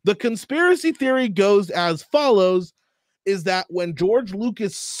 The conspiracy theory goes as follows: is that when George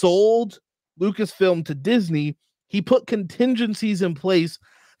Lucas sold Lucasfilm to Disney, he put contingencies in place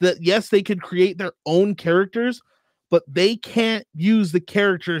that yes, they could create their own characters, but they can't use the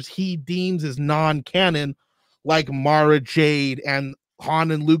characters he deems as non-canon, like Mara Jade and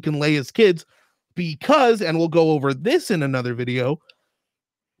Han and Luke and Leia's kids, because, and we'll go over this in another video,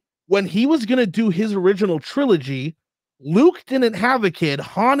 when he was going to do his original trilogy, Luke didn't have a kid,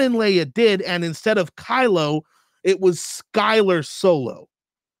 Han and Leia did, and instead of Kylo, it was Skylar Solo.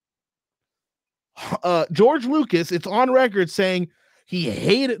 George Lucas, it's on record saying but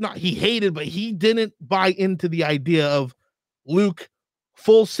he didn't buy into the idea of Luke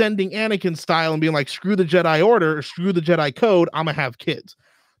full sending Anakin style and being like, screw the Jedi Order or screw the Jedi Code, I'm gonna have kids.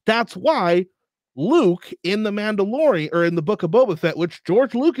 That's why Luke in The Mandalorian or in the Book of Boba Fett, which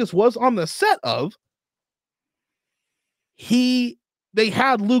George Lucas was on the set of, they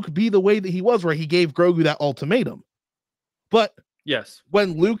had Luke be the way that he was, where he gave Grogu that ultimatum. But yes,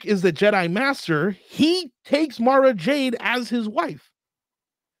 when Luke is the Jedi Master, he takes Mara Jade as his wife.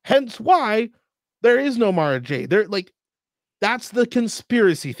 Hence why there is no Mara Jade. That's the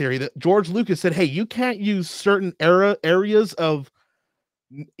conspiracy theory that George Lucas said, hey, you can't use certain areas of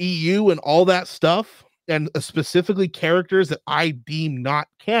EU and all that stuff, and specifically characters that I deem not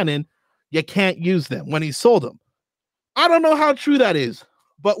canon, you can't use them when he sold them. I don't know how true that is,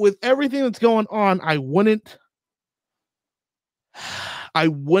 but with everything that's going on, I wouldn't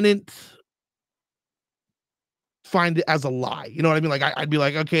find it as a lie. You know what I mean? Like I'd be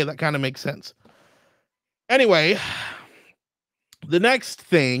like, okay, that kind of makes sense. Anyway, the next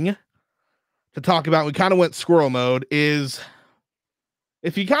thing to talk about, we kind of went squirrel mode, is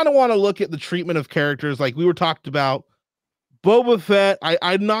if you kind of want to look at the treatment of characters, like we were talked about, Boba Fett,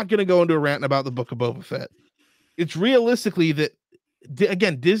 I'm not going to go into a rant about the Book of Boba Fett. It's realistically that,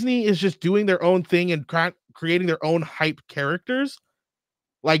 again, Disney is just doing their own thing and creating their own hype characters,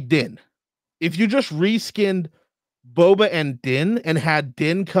 like Din. If you just reskinned Boba and Din and had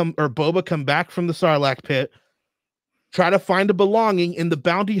Boba come back from the Sarlacc pit, try to find a belonging in the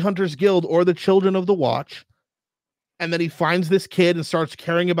Bounty Hunters Guild or the Children of the Watch, and then he finds this kid and starts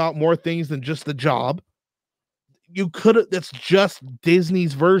caring about more things than just the job. That's just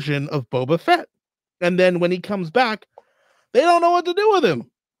Disney's version of Boba Fett. And then when he comes back, they don't know what to do with him.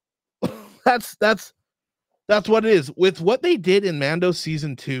 That's what it is. With what they did in Mando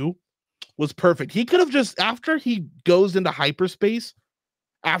season 2 was perfect. He could have just, after he goes into hyperspace,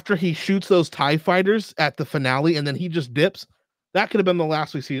 after he shoots those TIE fighters at the finale, and then he just dips, that could have been the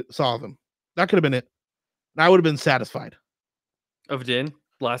last we saw of him. That could have been it. And I would have been satisfied. Of Din?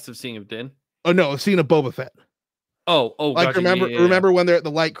 Last of seeing of Din? Oh no, a scene of Boba Fett. Oh, like gotcha. Remember when they're at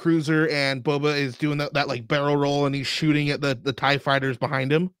the light cruiser and Boba is doing that like barrel roll and he's shooting at the TIE fighters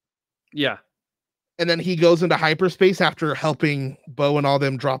behind him? Yeah. And then he goes into hyperspace after helping Bo and all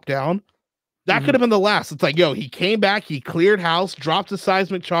them drop down. That could have been the last. It's like, yo, he came back, he cleared house, dropped a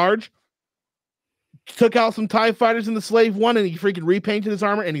seismic charge, took out some TIE fighters in the Slave One, and he freaking repainted his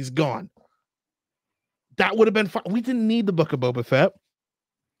armor, and he's gone. That would have been fine. We didn't need the Book of Boba Fett.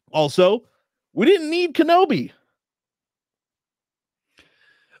 Also, we didn't need Kenobi.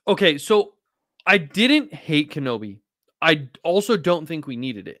 Okay, so I didn't hate Kenobi. I also don't think we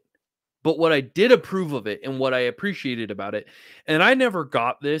needed it. But what I did approve of it and what I appreciated about it, and I never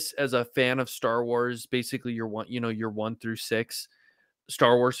got this as a fan of Star Wars, basically your 1 through 6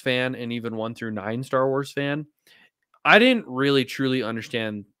 Star Wars fan and even 1 through 9 Star Wars fan. I didn't really truly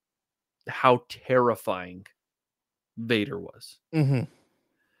understand how terrifying Vader was. Mm-hmm.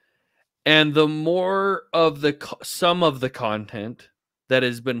 And the more of some of the content that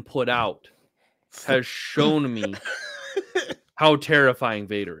has been put out has shown me how terrifying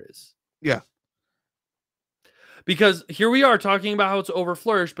Vader is. Yeah. Because here we are talking about how it's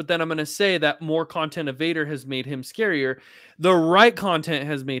overflourished, but then I'm going to say that more content of Vader has made him scarier. The right content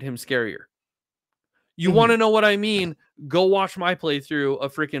has made him scarier. You want to know what I mean? Go watch my playthrough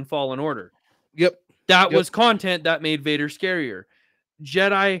of freaking Fallen Order. Yep. That was content that made Vader scarier.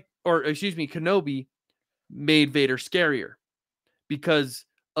 Kenobi made Vader scarier because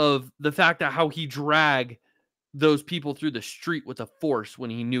of the fact that how he dragged those people through the street with a force when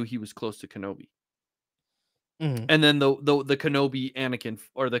he knew he was close to Kenobi. Mm-hmm. And then the Kenobi Anakin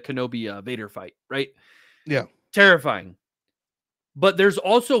or the Kenobi Vader fight, right? Yeah. Terrifying. But there's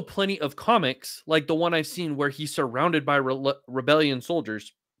also plenty of comics like the one I've seen where he's surrounded by rebellion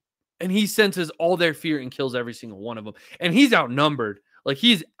soldiers and he senses all their fear and kills every single one of them. And he's outnumbered. Like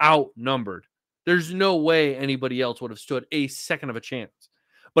he's outnumbered. There's no way anybody else would have stood a second of a chance.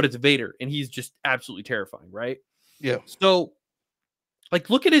 But it's Vader and he's just absolutely terrifying, right? Yeah. So like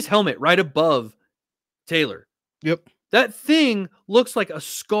look at his helmet right above Taylor. Yep. That thing looks like a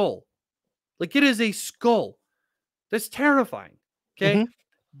skull. Like it is a skull. That's terrifying. Okay.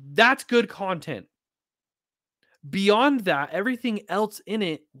 Mm-hmm. That's good content. Beyond that, everything else in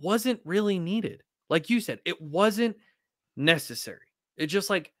it wasn't really needed. Like you said, it wasn't necessary. It just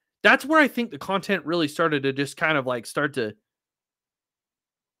like, that's where I think the content really started to just kind of like start to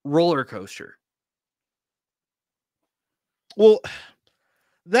roller coaster. Well,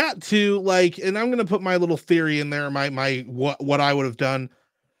 that too, like, and I'm gonna put my little theory in there. My what I would have done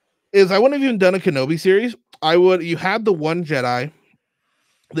is I wouldn't have even done a Kenobi series. You had the one Jedi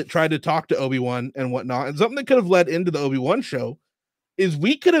that tried to talk to Obi-Wan and whatnot, and something that could have led into the Obi-Wan show is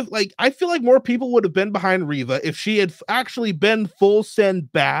we could have like I feel like more people would have been behind Reva if she had actually been full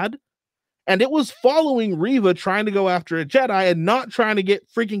send bad, and it was following Reva trying to go after a Jedi and not trying to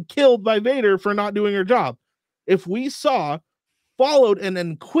get freaking killed by Vader for not doing her job. If we followed an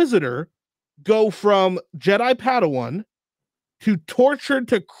Inquisitor go from Jedi Padawan to tortured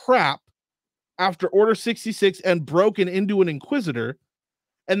to crap after Order 66 and broken into an Inquisitor,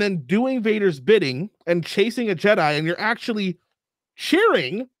 and then doing Vader's bidding and chasing a Jedi, and you're actually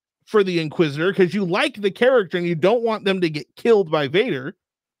cheering for the Inquisitor because you like the character and you don't want them to get killed by Vader.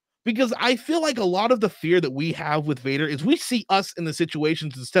 Because I feel like a lot of the fear that we have with Vader is we see us in the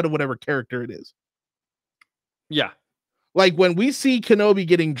situations instead of whatever character it is. Yeah. Like when we see Kenobi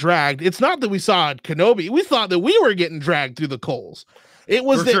getting dragged, it's not that we saw Kenobi. We thought that we were getting dragged through the coals. It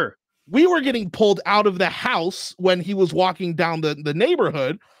was that we were getting pulled out of the house when he was walking down the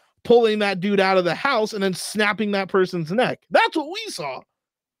neighborhood, pulling that dude out of the house and then snapping that person's neck. That's what we saw.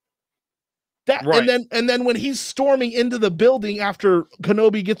 Right. And then when he's storming into the building after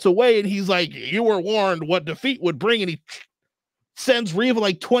Kenobi gets away and he's like, you were warned what defeat would bring, and he sends Reva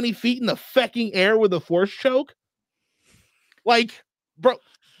like 20 feet in the fecking air with a force choke. Like, bro,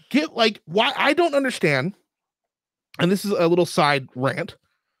 why I don't understand, and this is a little side rant.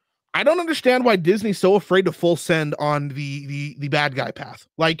 I don't understand why Disney's so afraid to full send on the bad guy path.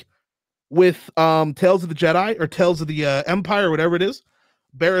 Like with Tales of the Jedi or Tales of the Empire, or whatever it is,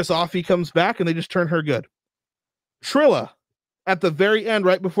 Barriss Offee comes back and they just turn her good. Trilla, at the very end,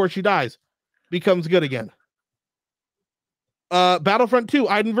 right before she dies, becomes good again. Battlefront 2,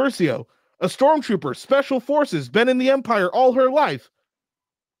 Iden Versio, a stormtrooper, special forces, been in the Empire all her life,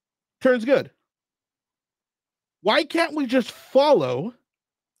 turns good. Why can't we just follow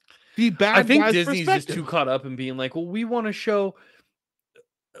the bad I think guy's Disney's just too caught up in being like, well, we want to show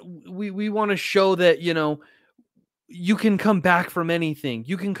that, you know, you can come back from anything.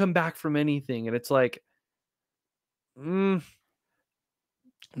 You can come back from anything. And it's like, no.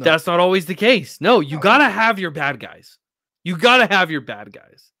 That's not always the case. No, you got to have your bad guys. You got to have your bad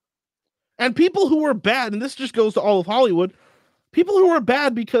guys. And people who are bad, and this just goes to all of Hollywood, people who are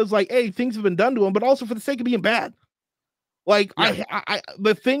bad because, like, hey, things have been done to them, but also for the sake of being bad. Like, yeah. I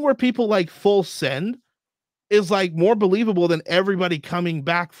the thing where people, like, full send is like more believable than everybody coming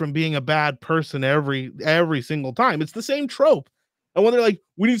back from being a bad person every single time. It's the same trope. And when they're like,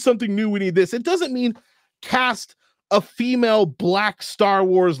 we need something new, we need this, it doesn't mean cast a female black Star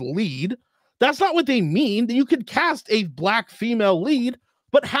Wars lead. That's not what they mean. You could cast a black female lead,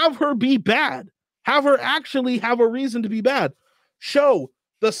 but have her be bad. Have her actually have a reason to be bad. Show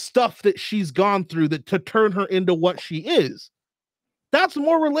the stuff that she's gone through that to turn her into what she is. That's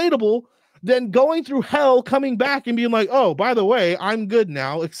more relatable than going through hell, coming back and being like, oh, by the way, I'm good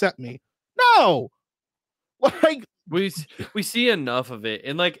now, accept me. No. Like we see enough of it.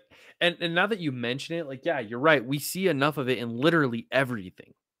 And like, and now that you mention it, like, yeah, you're right. We see enough of it in literally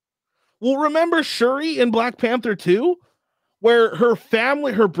everything. Well, remember Shuri in Black Panther 2? Where her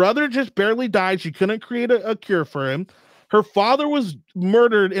family, her brother just barely died. She couldn't create a cure for him. Her father was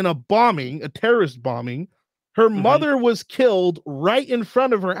murdered in a bombing, a terrorist bombing. Her mother was killed right in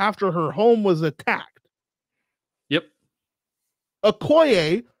front of her after her home was attacked. Yep.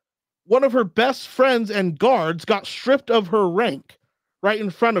 Okoye, one of her best friends and guards, got stripped of her rank right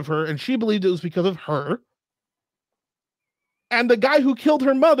in front of her, and she believed it was because of her. And the guy who killed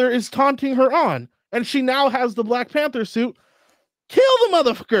her mother is taunting her on, and she now has the Black Panther suit. Kill the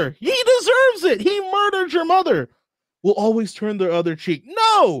motherfucker. He deserves it. He murdered your mother. We'll always turn their other cheek.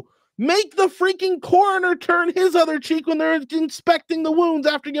 No! Make the freaking coroner turn his other cheek when they're inspecting the wounds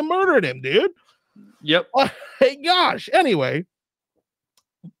after you murdered him, dude. Yep. Oh, hey, gosh. Anyway,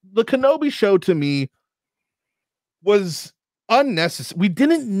 the Kenobi show to me was unnecessary. We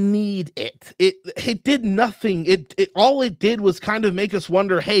didn't need it. It did nothing. It all it did was kind of make us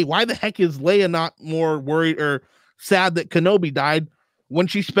wonder, hey, why the heck is Leia not more worried or sad that Kenobi died when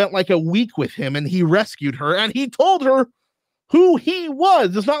she spent like a week with him and he rescued her and he told her who he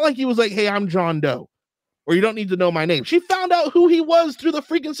was? It's not like he was like, hey, I'm John Doe, or you don't need to know my name. She found out who he was through the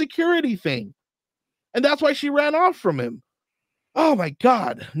freaking security thing. And that's why she ran off from him. Oh my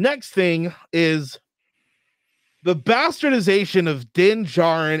God. Next thing is the bastardization of Din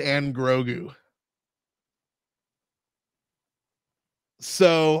Djarin and Grogu.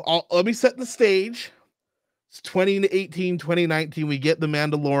 So let me set the stage. It's 2018, 2019. We get the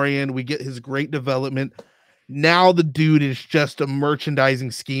Mandalorian. We get his great development. Now the dude is just a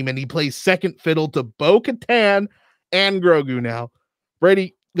merchandising scheme, and he plays second fiddle to Bo-Katan and Grogu now.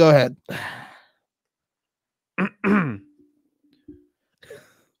 Brady, go ahead.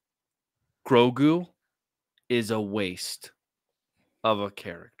 Grogu is a waste of a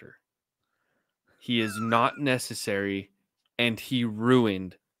character. He is not necessary, and he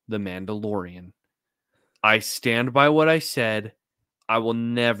ruined the Mandalorian. I stand by what I said. I will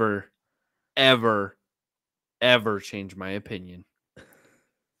never, ever, ever change my opinion.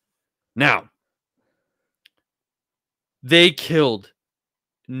 Now, they killed,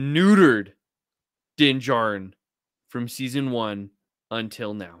 neutered Din Djarin from season 1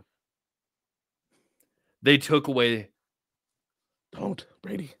 until now. They took away Don't,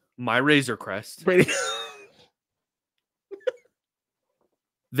 Brady. my Razor Crest. Brady.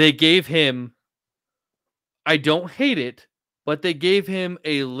 They gave him, I don't hate it, but they gave him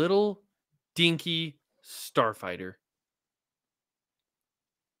a little dinky starfighter.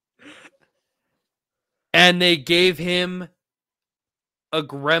 And they gave him a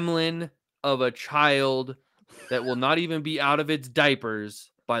gremlin of a child that will not even be out of its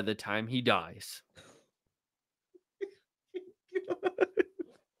diapers by the time he dies.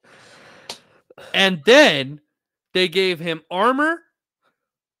 And then they gave him armor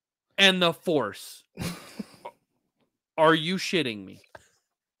and the Force. Are you shitting me?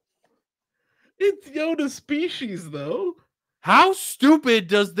 It's Yoda's species, though. How stupid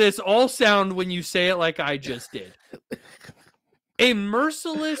does this all sound when you say it like I just did? A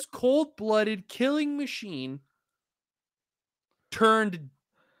merciless, cold-blooded killing machine turned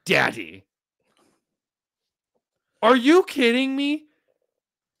daddy. Are you kidding me?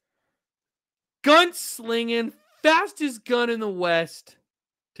 Gunslinging, fastest gun in the West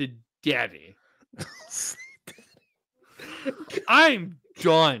to daddy. I'm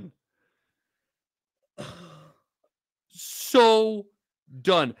done. So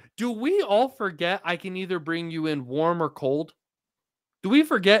done. Do we all forget I can either bring you in warm or cold? Do we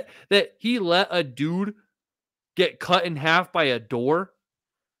forget that he let a dude get cut in half by a door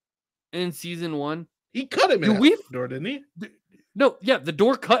in season 1? He cut him in half, door, didn't he? No, yeah, the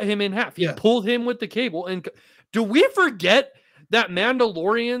door cut him in half. He pulled him with the cable. And do we forget that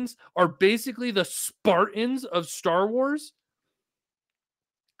Mandalorians are basically the Spartans of Star Wars?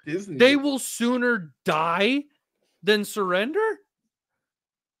 Disney. They will sooner die than surrender?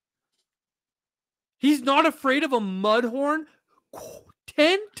 He's not afraid of a mudhorn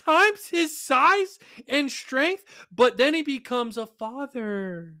 10 times his size and strength, but then he becomes a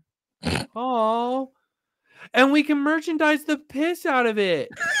father. Oh, and we can merchandise the piss out of it.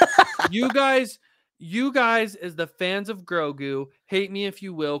 You guys, as the fans of Grogu, hate me if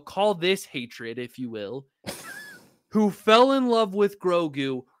you will, call this hatred if you will, who fell in love with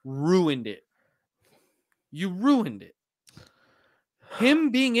Grogu, ruined it. You ruined it.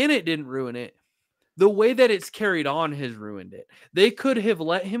 Him being in it didn't ruin it. The way that it's carried on has ruined it. They could have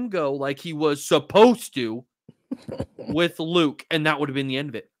let him go like he was supposed to with Luke, and that would have been the end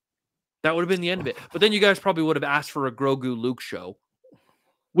of it. That would have been the end of it. But then you guys probably would have asked for a Grogu Luke show.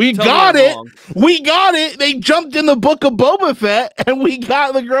 We got it. We got it. They jumped in the book of Boba Fett, and we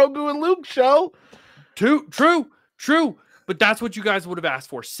got the Grogu and Luke show. True. But that's what you guys would have asked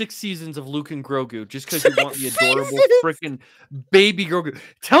for. 6 seasons of Luke and Grogu, just because you want the adorable freaking baby Grogu.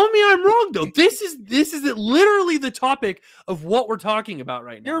 Tell me I'm wrong, though. This is literally the topic of what we're talking about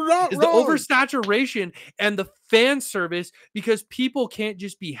right now. You're not wrong. The oversaturation and the fan service, because people can't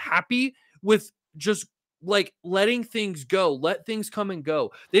just be happy with just like letting things go, let things come and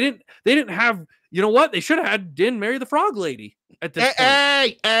go. They didn't have, you know what? They should have had Din marry the frog lady at this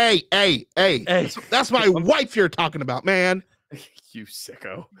point. Hey. That's my wife you're talking about, man. You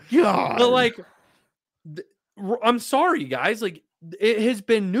sicko. God. But like, I'm sorry, guys. Like, it has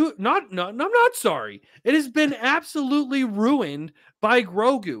been I'm not sorry. It has been absolutely ruined by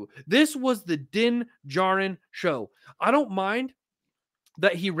Grogu. This was the Din Djarin show. I don't mind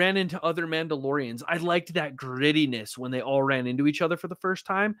that he ran into other Mandalorians. I liked that grittiness when they all ran into each other for the first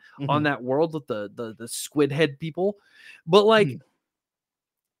time on that world with the squid head people. But like,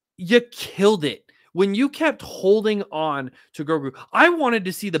 you killed it when you kept holding on to Grogu. I wanted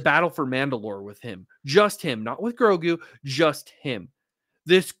to see the battle for Mandalore with him, just him, not with Grogu, just him.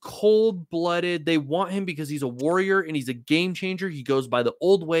 This cold-blooded, they want him because he's a warrior and he's a game changer. He goes by the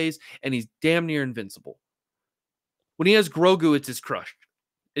old ways and he's damn near invincible. When he has Grogu, it's his crutch.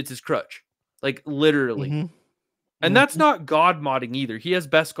 It's his crutch. Like, literally. And that's not God modding either. He has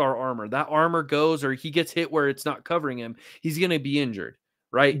Beskar armor. That armor goes, or he gets hit where it's not covering him, he's going to be injured,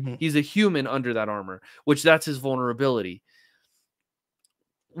 right? He's a human under that armor, which that's his vulnerability.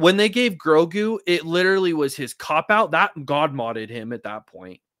 When they gave Grogu, it literally was his cop-out. That God modded him at that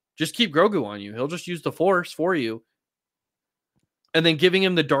point. Just keep Grogu on you. He'll just use the Force for you. And then giving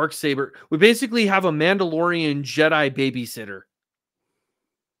him the Darksaber. We basically have a Mandalorian Jedi babysitter.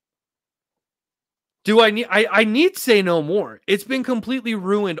 I need to say no more. It's been completely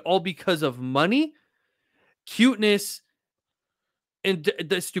ruined all because of money, cuteness, and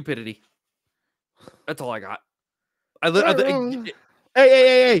the stupidity. That's all I got.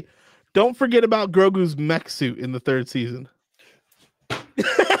 Hey. Don't forget about Grogu's mech suit in the 3rd season.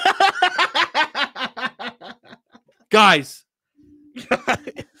 Guys.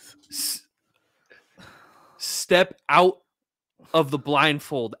 Step out of the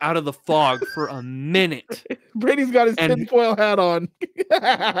blindfold, out of the fog for a minute. Brady's got his tinfoil hat on.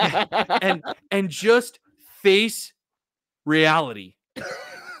 and just face reality.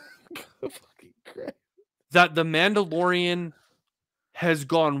 That the Mandalorian has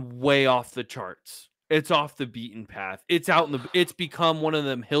gone way off the charts. It's off the beaten path. It's become one of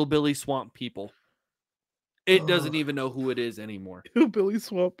them hillbilly swamp people. It doesn't even know who it is anymore. Hillbilly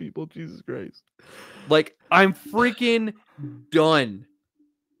swamp people, Jesus Christ. Like, I'm freaking done.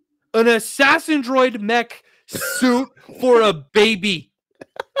 An assassin droid mech suit for a baby.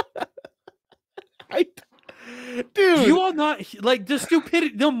 Dude. You all not, like, the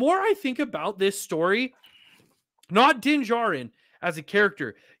stupidity. The more I think about this story, not Din Djarin as a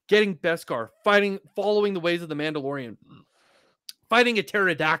character, getting Beskar, following the ways of the Mandalorian, fighting a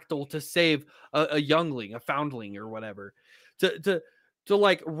pterodactyl to save a youngling, a foundling, or whatever, to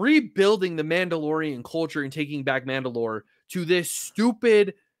like rebuilding the Mandalorian culture and taking back Mandalore, to this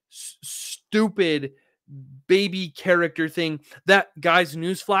stupid baby character thing that, guys,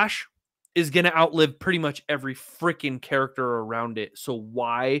 newsflash, is going to outlive pretty much every freaking character around it. So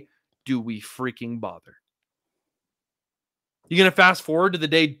why do we freaking bother? You're going to fast forward to the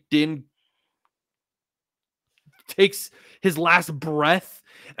day Din takes his last breath,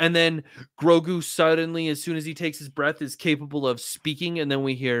 and then Grogu suddenly, as soon as he takes his breath, is capable of speaking, and then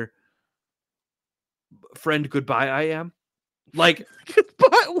we hear, "Friend, goodbye, I am." Like,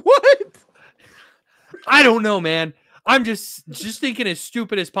 what? I don't know, man. I'm just thinking as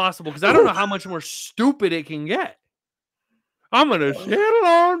stupid as possible, because I don't know how much more stupid it can get. I'm going to settle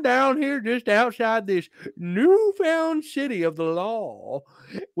on down here just outside this newfound city of the law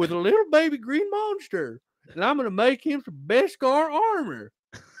with a little baby green monster. And I'm going to make him some Beskar armor.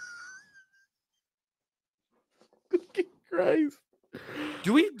 Christ.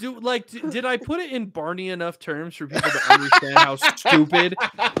 Do we do like? Did I put it in Barney enough terms for people to understand how stupid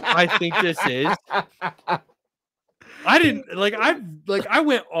I think this is? I didn't like. I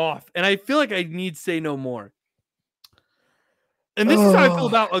went off, and I feel like I need say no more. And this is how I feel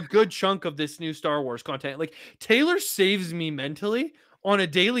about a good chunk of this new Star Wars content. Like Taylor saves me mentally on a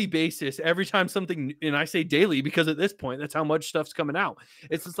daily basis every time something, and I say daily because at this point, that's how much stuff's coming out.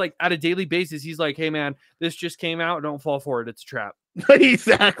 It's just like at a daily basis, he's like, "Hey man, this just came out. Don't fall for it. It's a trap."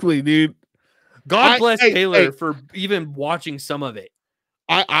 Exactly, dude. God bless Taylor for even watching some of it.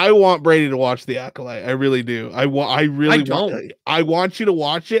 I want Brady to watch The Acolyte. I really do. I want you to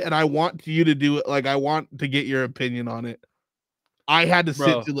watch it, and I want you to do it. Like I want to get your opinion on it. I had to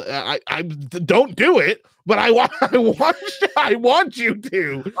sit. I don't do it, but I want you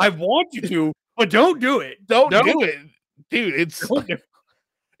to. I want you to, but don't do it. Don't do it, dude.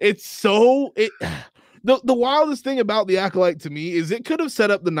 It's so it. The wildest thing about The Acolyte to me is it could have set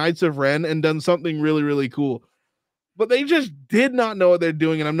up the Knights of Ren and done something really, really cool. But they just did not know what they're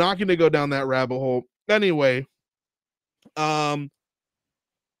doing, and I'm not going to go down that rabbit hole. Anyway, so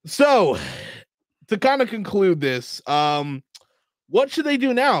to kind of conclude this, what should they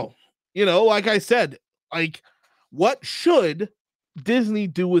do now? You know, like I said, like what should Disney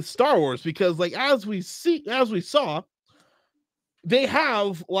do with Star Wars? Because like as we saw, they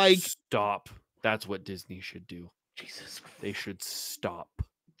have like stop. That's what Disney should do. Jesus, they should stop.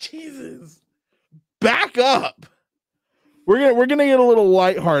 Jesus, back up. We're gonna get a little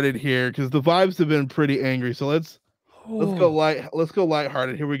lighthearted here because the vibes have been pretty angry. So let's go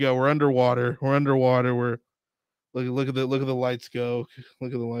lighthearted. Here we go. We're underwater. We're look at the lights go.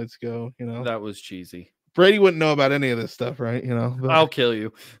 Look at the lights go. You know, that was cheesy. Brady wouldn't know about any of this stuff, right? You know, I'll kill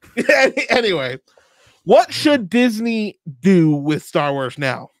you. Anyway, what should Disney do with Star Wars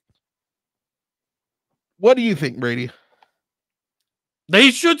now? What do you think, Brady?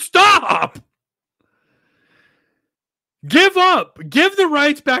 They should stop. Give up. Give the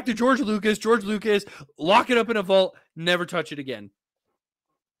rights back to George Lucas. George Lucas, lock it up in a vault. Never touch it again.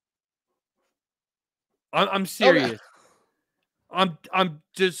 I'm serious. Okay. I'm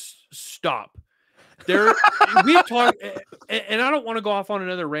just stop. We've talked, and I don't want to go off on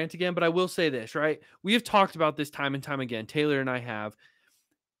another rant again, but I will say this, right? We have talked about this time and time again. Taylor and I have.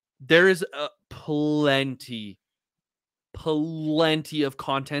 There is plenty of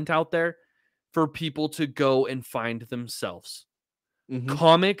content out there for people to go and find themselves. Mm-hmm.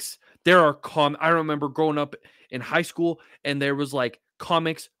 Comics, there are I remember growing up in high school, and there was like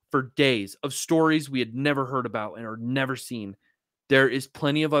comics for days of stories we had never heard about and or never seen. There is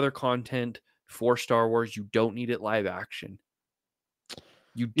plenty of other content for Star Wars. You don't need it live action.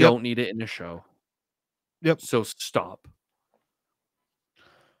 You don't need it in a show. Yep. So stop.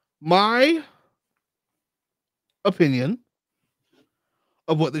 My opinion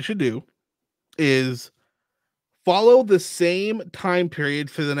of what they should do is follow the same time period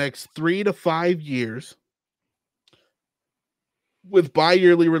for the next 3 to 5 years with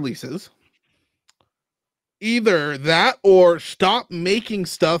bi-yearly releases. Either that or stop making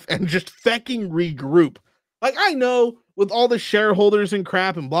stuff and just fecking regroup. Like I know with all the shareholders and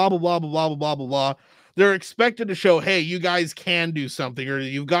crap and blah, blah, blah, blah, blah, blah, blah, blah, they're expected to show, hey, you guys can do something, or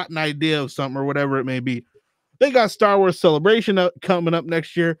you've got an idea of something, or whatever it may be. They got Star Wars Celebration coming up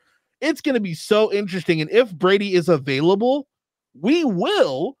next year. It's going to be so interesting. And if Brady is available, we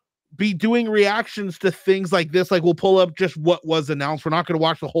will be doing reactions to things like this. Like we'll pull up just what was announced. We're not going to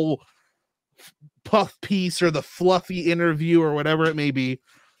watch the whole puff piece or the fluffy interview or whatever it may be.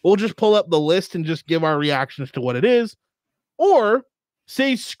 We'll just pull up the list and just give our reactions to what it is. Or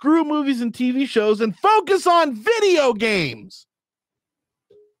say screw movies and TV shows and focus on video games.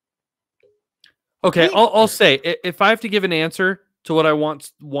 Okay, I'll say, if I have to give an answer to what I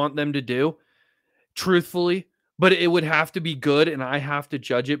want them to do, truthfully, but it would have to be good, and I have to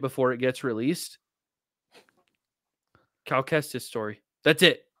judge it before it gets released. Cal Kestis story. That's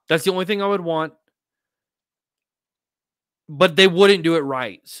it. That's the only thing I would want. But they wouldn't do it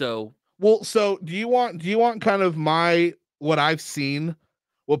right. So do you want kind of what I've seen,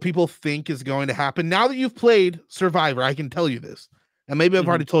 what people think is going to happen? Now that you've played Survivor, I can tell you this. And maybe I've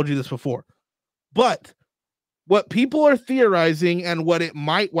already told you this before. But what people are theorizing and what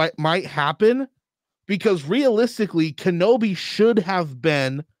might happen, because realistically, Kenobi should have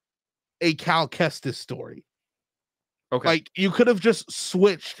been a Cal Kestis story. Okay. Like you could have just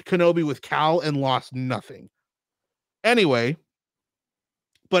switched Kenobi with Cal and lost nothing. Anyway,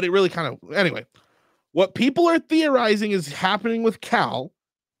 but it really anyway, what people are theorizing is happening with Cal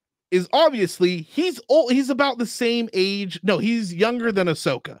is obviously he's old. He's about the same age. No, he's younger than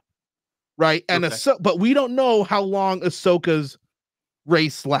Ahsoka. Right. And but we don't know how long Ahsoka's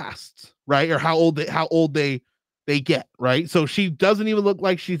race lasts, right? Or how old they get, right? So she doesn't even look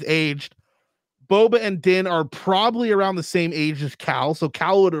like she's aged. Boba and Din are probably around the same age as Cal, so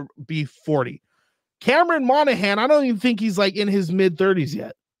Cal would be 40. Cameron Monaghan, I don't even think he's like in his mid 30s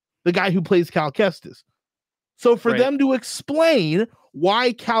yet. The guy who plays Cal Kestis. So for them to explain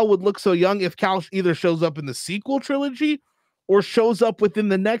why Cal would look so young, if Cal either shows up in the sequel trilogy or shows up within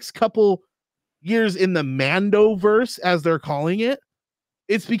the next couple years in the Mandoverse, as they're calling it,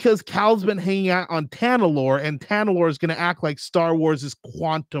 it's because Cal's been hanging out on Tanalorr, and Tanalorr is going to act like Star Wars'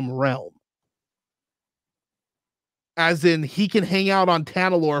 quantum realm. As in, he can hang out on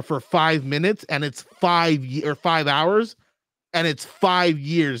Tanalorr for 5 minutes, and it's 5 hours, and it's 5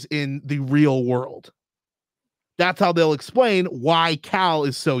 years in the real world. That's how they'll explain why Cal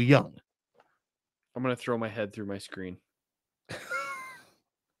is so young. I'm going to throw my head through my screen.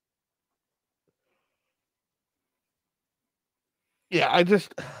 Yeah,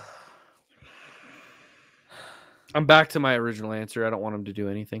 I'm back to my original answer. I don't want him to do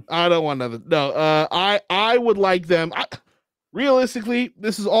anything. I don't want nothing. No, I would like them. Realistically,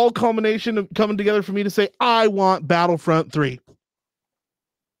 this is all culmination of coming together for me to say I want Battlefront 3.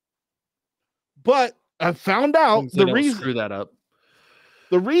 But I found out the reason screw that up.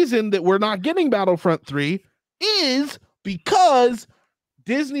 The reason that we're not getting Battlefront 3 is because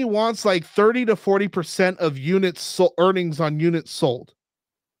Disney wants like 30 to 40% of earnings on units sold.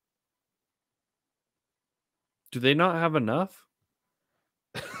 Do they not have enough?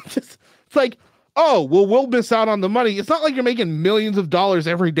 It's like, oh, well, we'll miss out on the money. It's not like you're making millions of dollars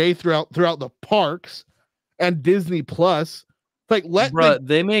every day throughout the parks and Disney Plus. Like,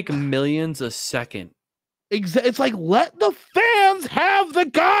 they make millions a second. It's like, let the fans have the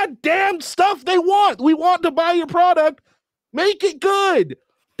goddamn stuff they want. We want to buy your product. Make it good.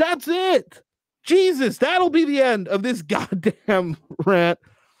 That's it. Jesus, that'll be the end of this goddamn rant.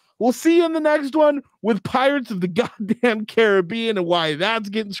 We'll see you in the next one with Pirates of the goddamn Caribbean and why that's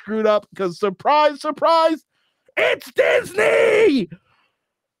getting screwed up, because surprise, surprise, it's Disney.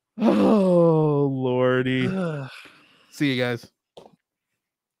 Oh, Lordy. See you guys.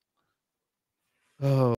 Oh.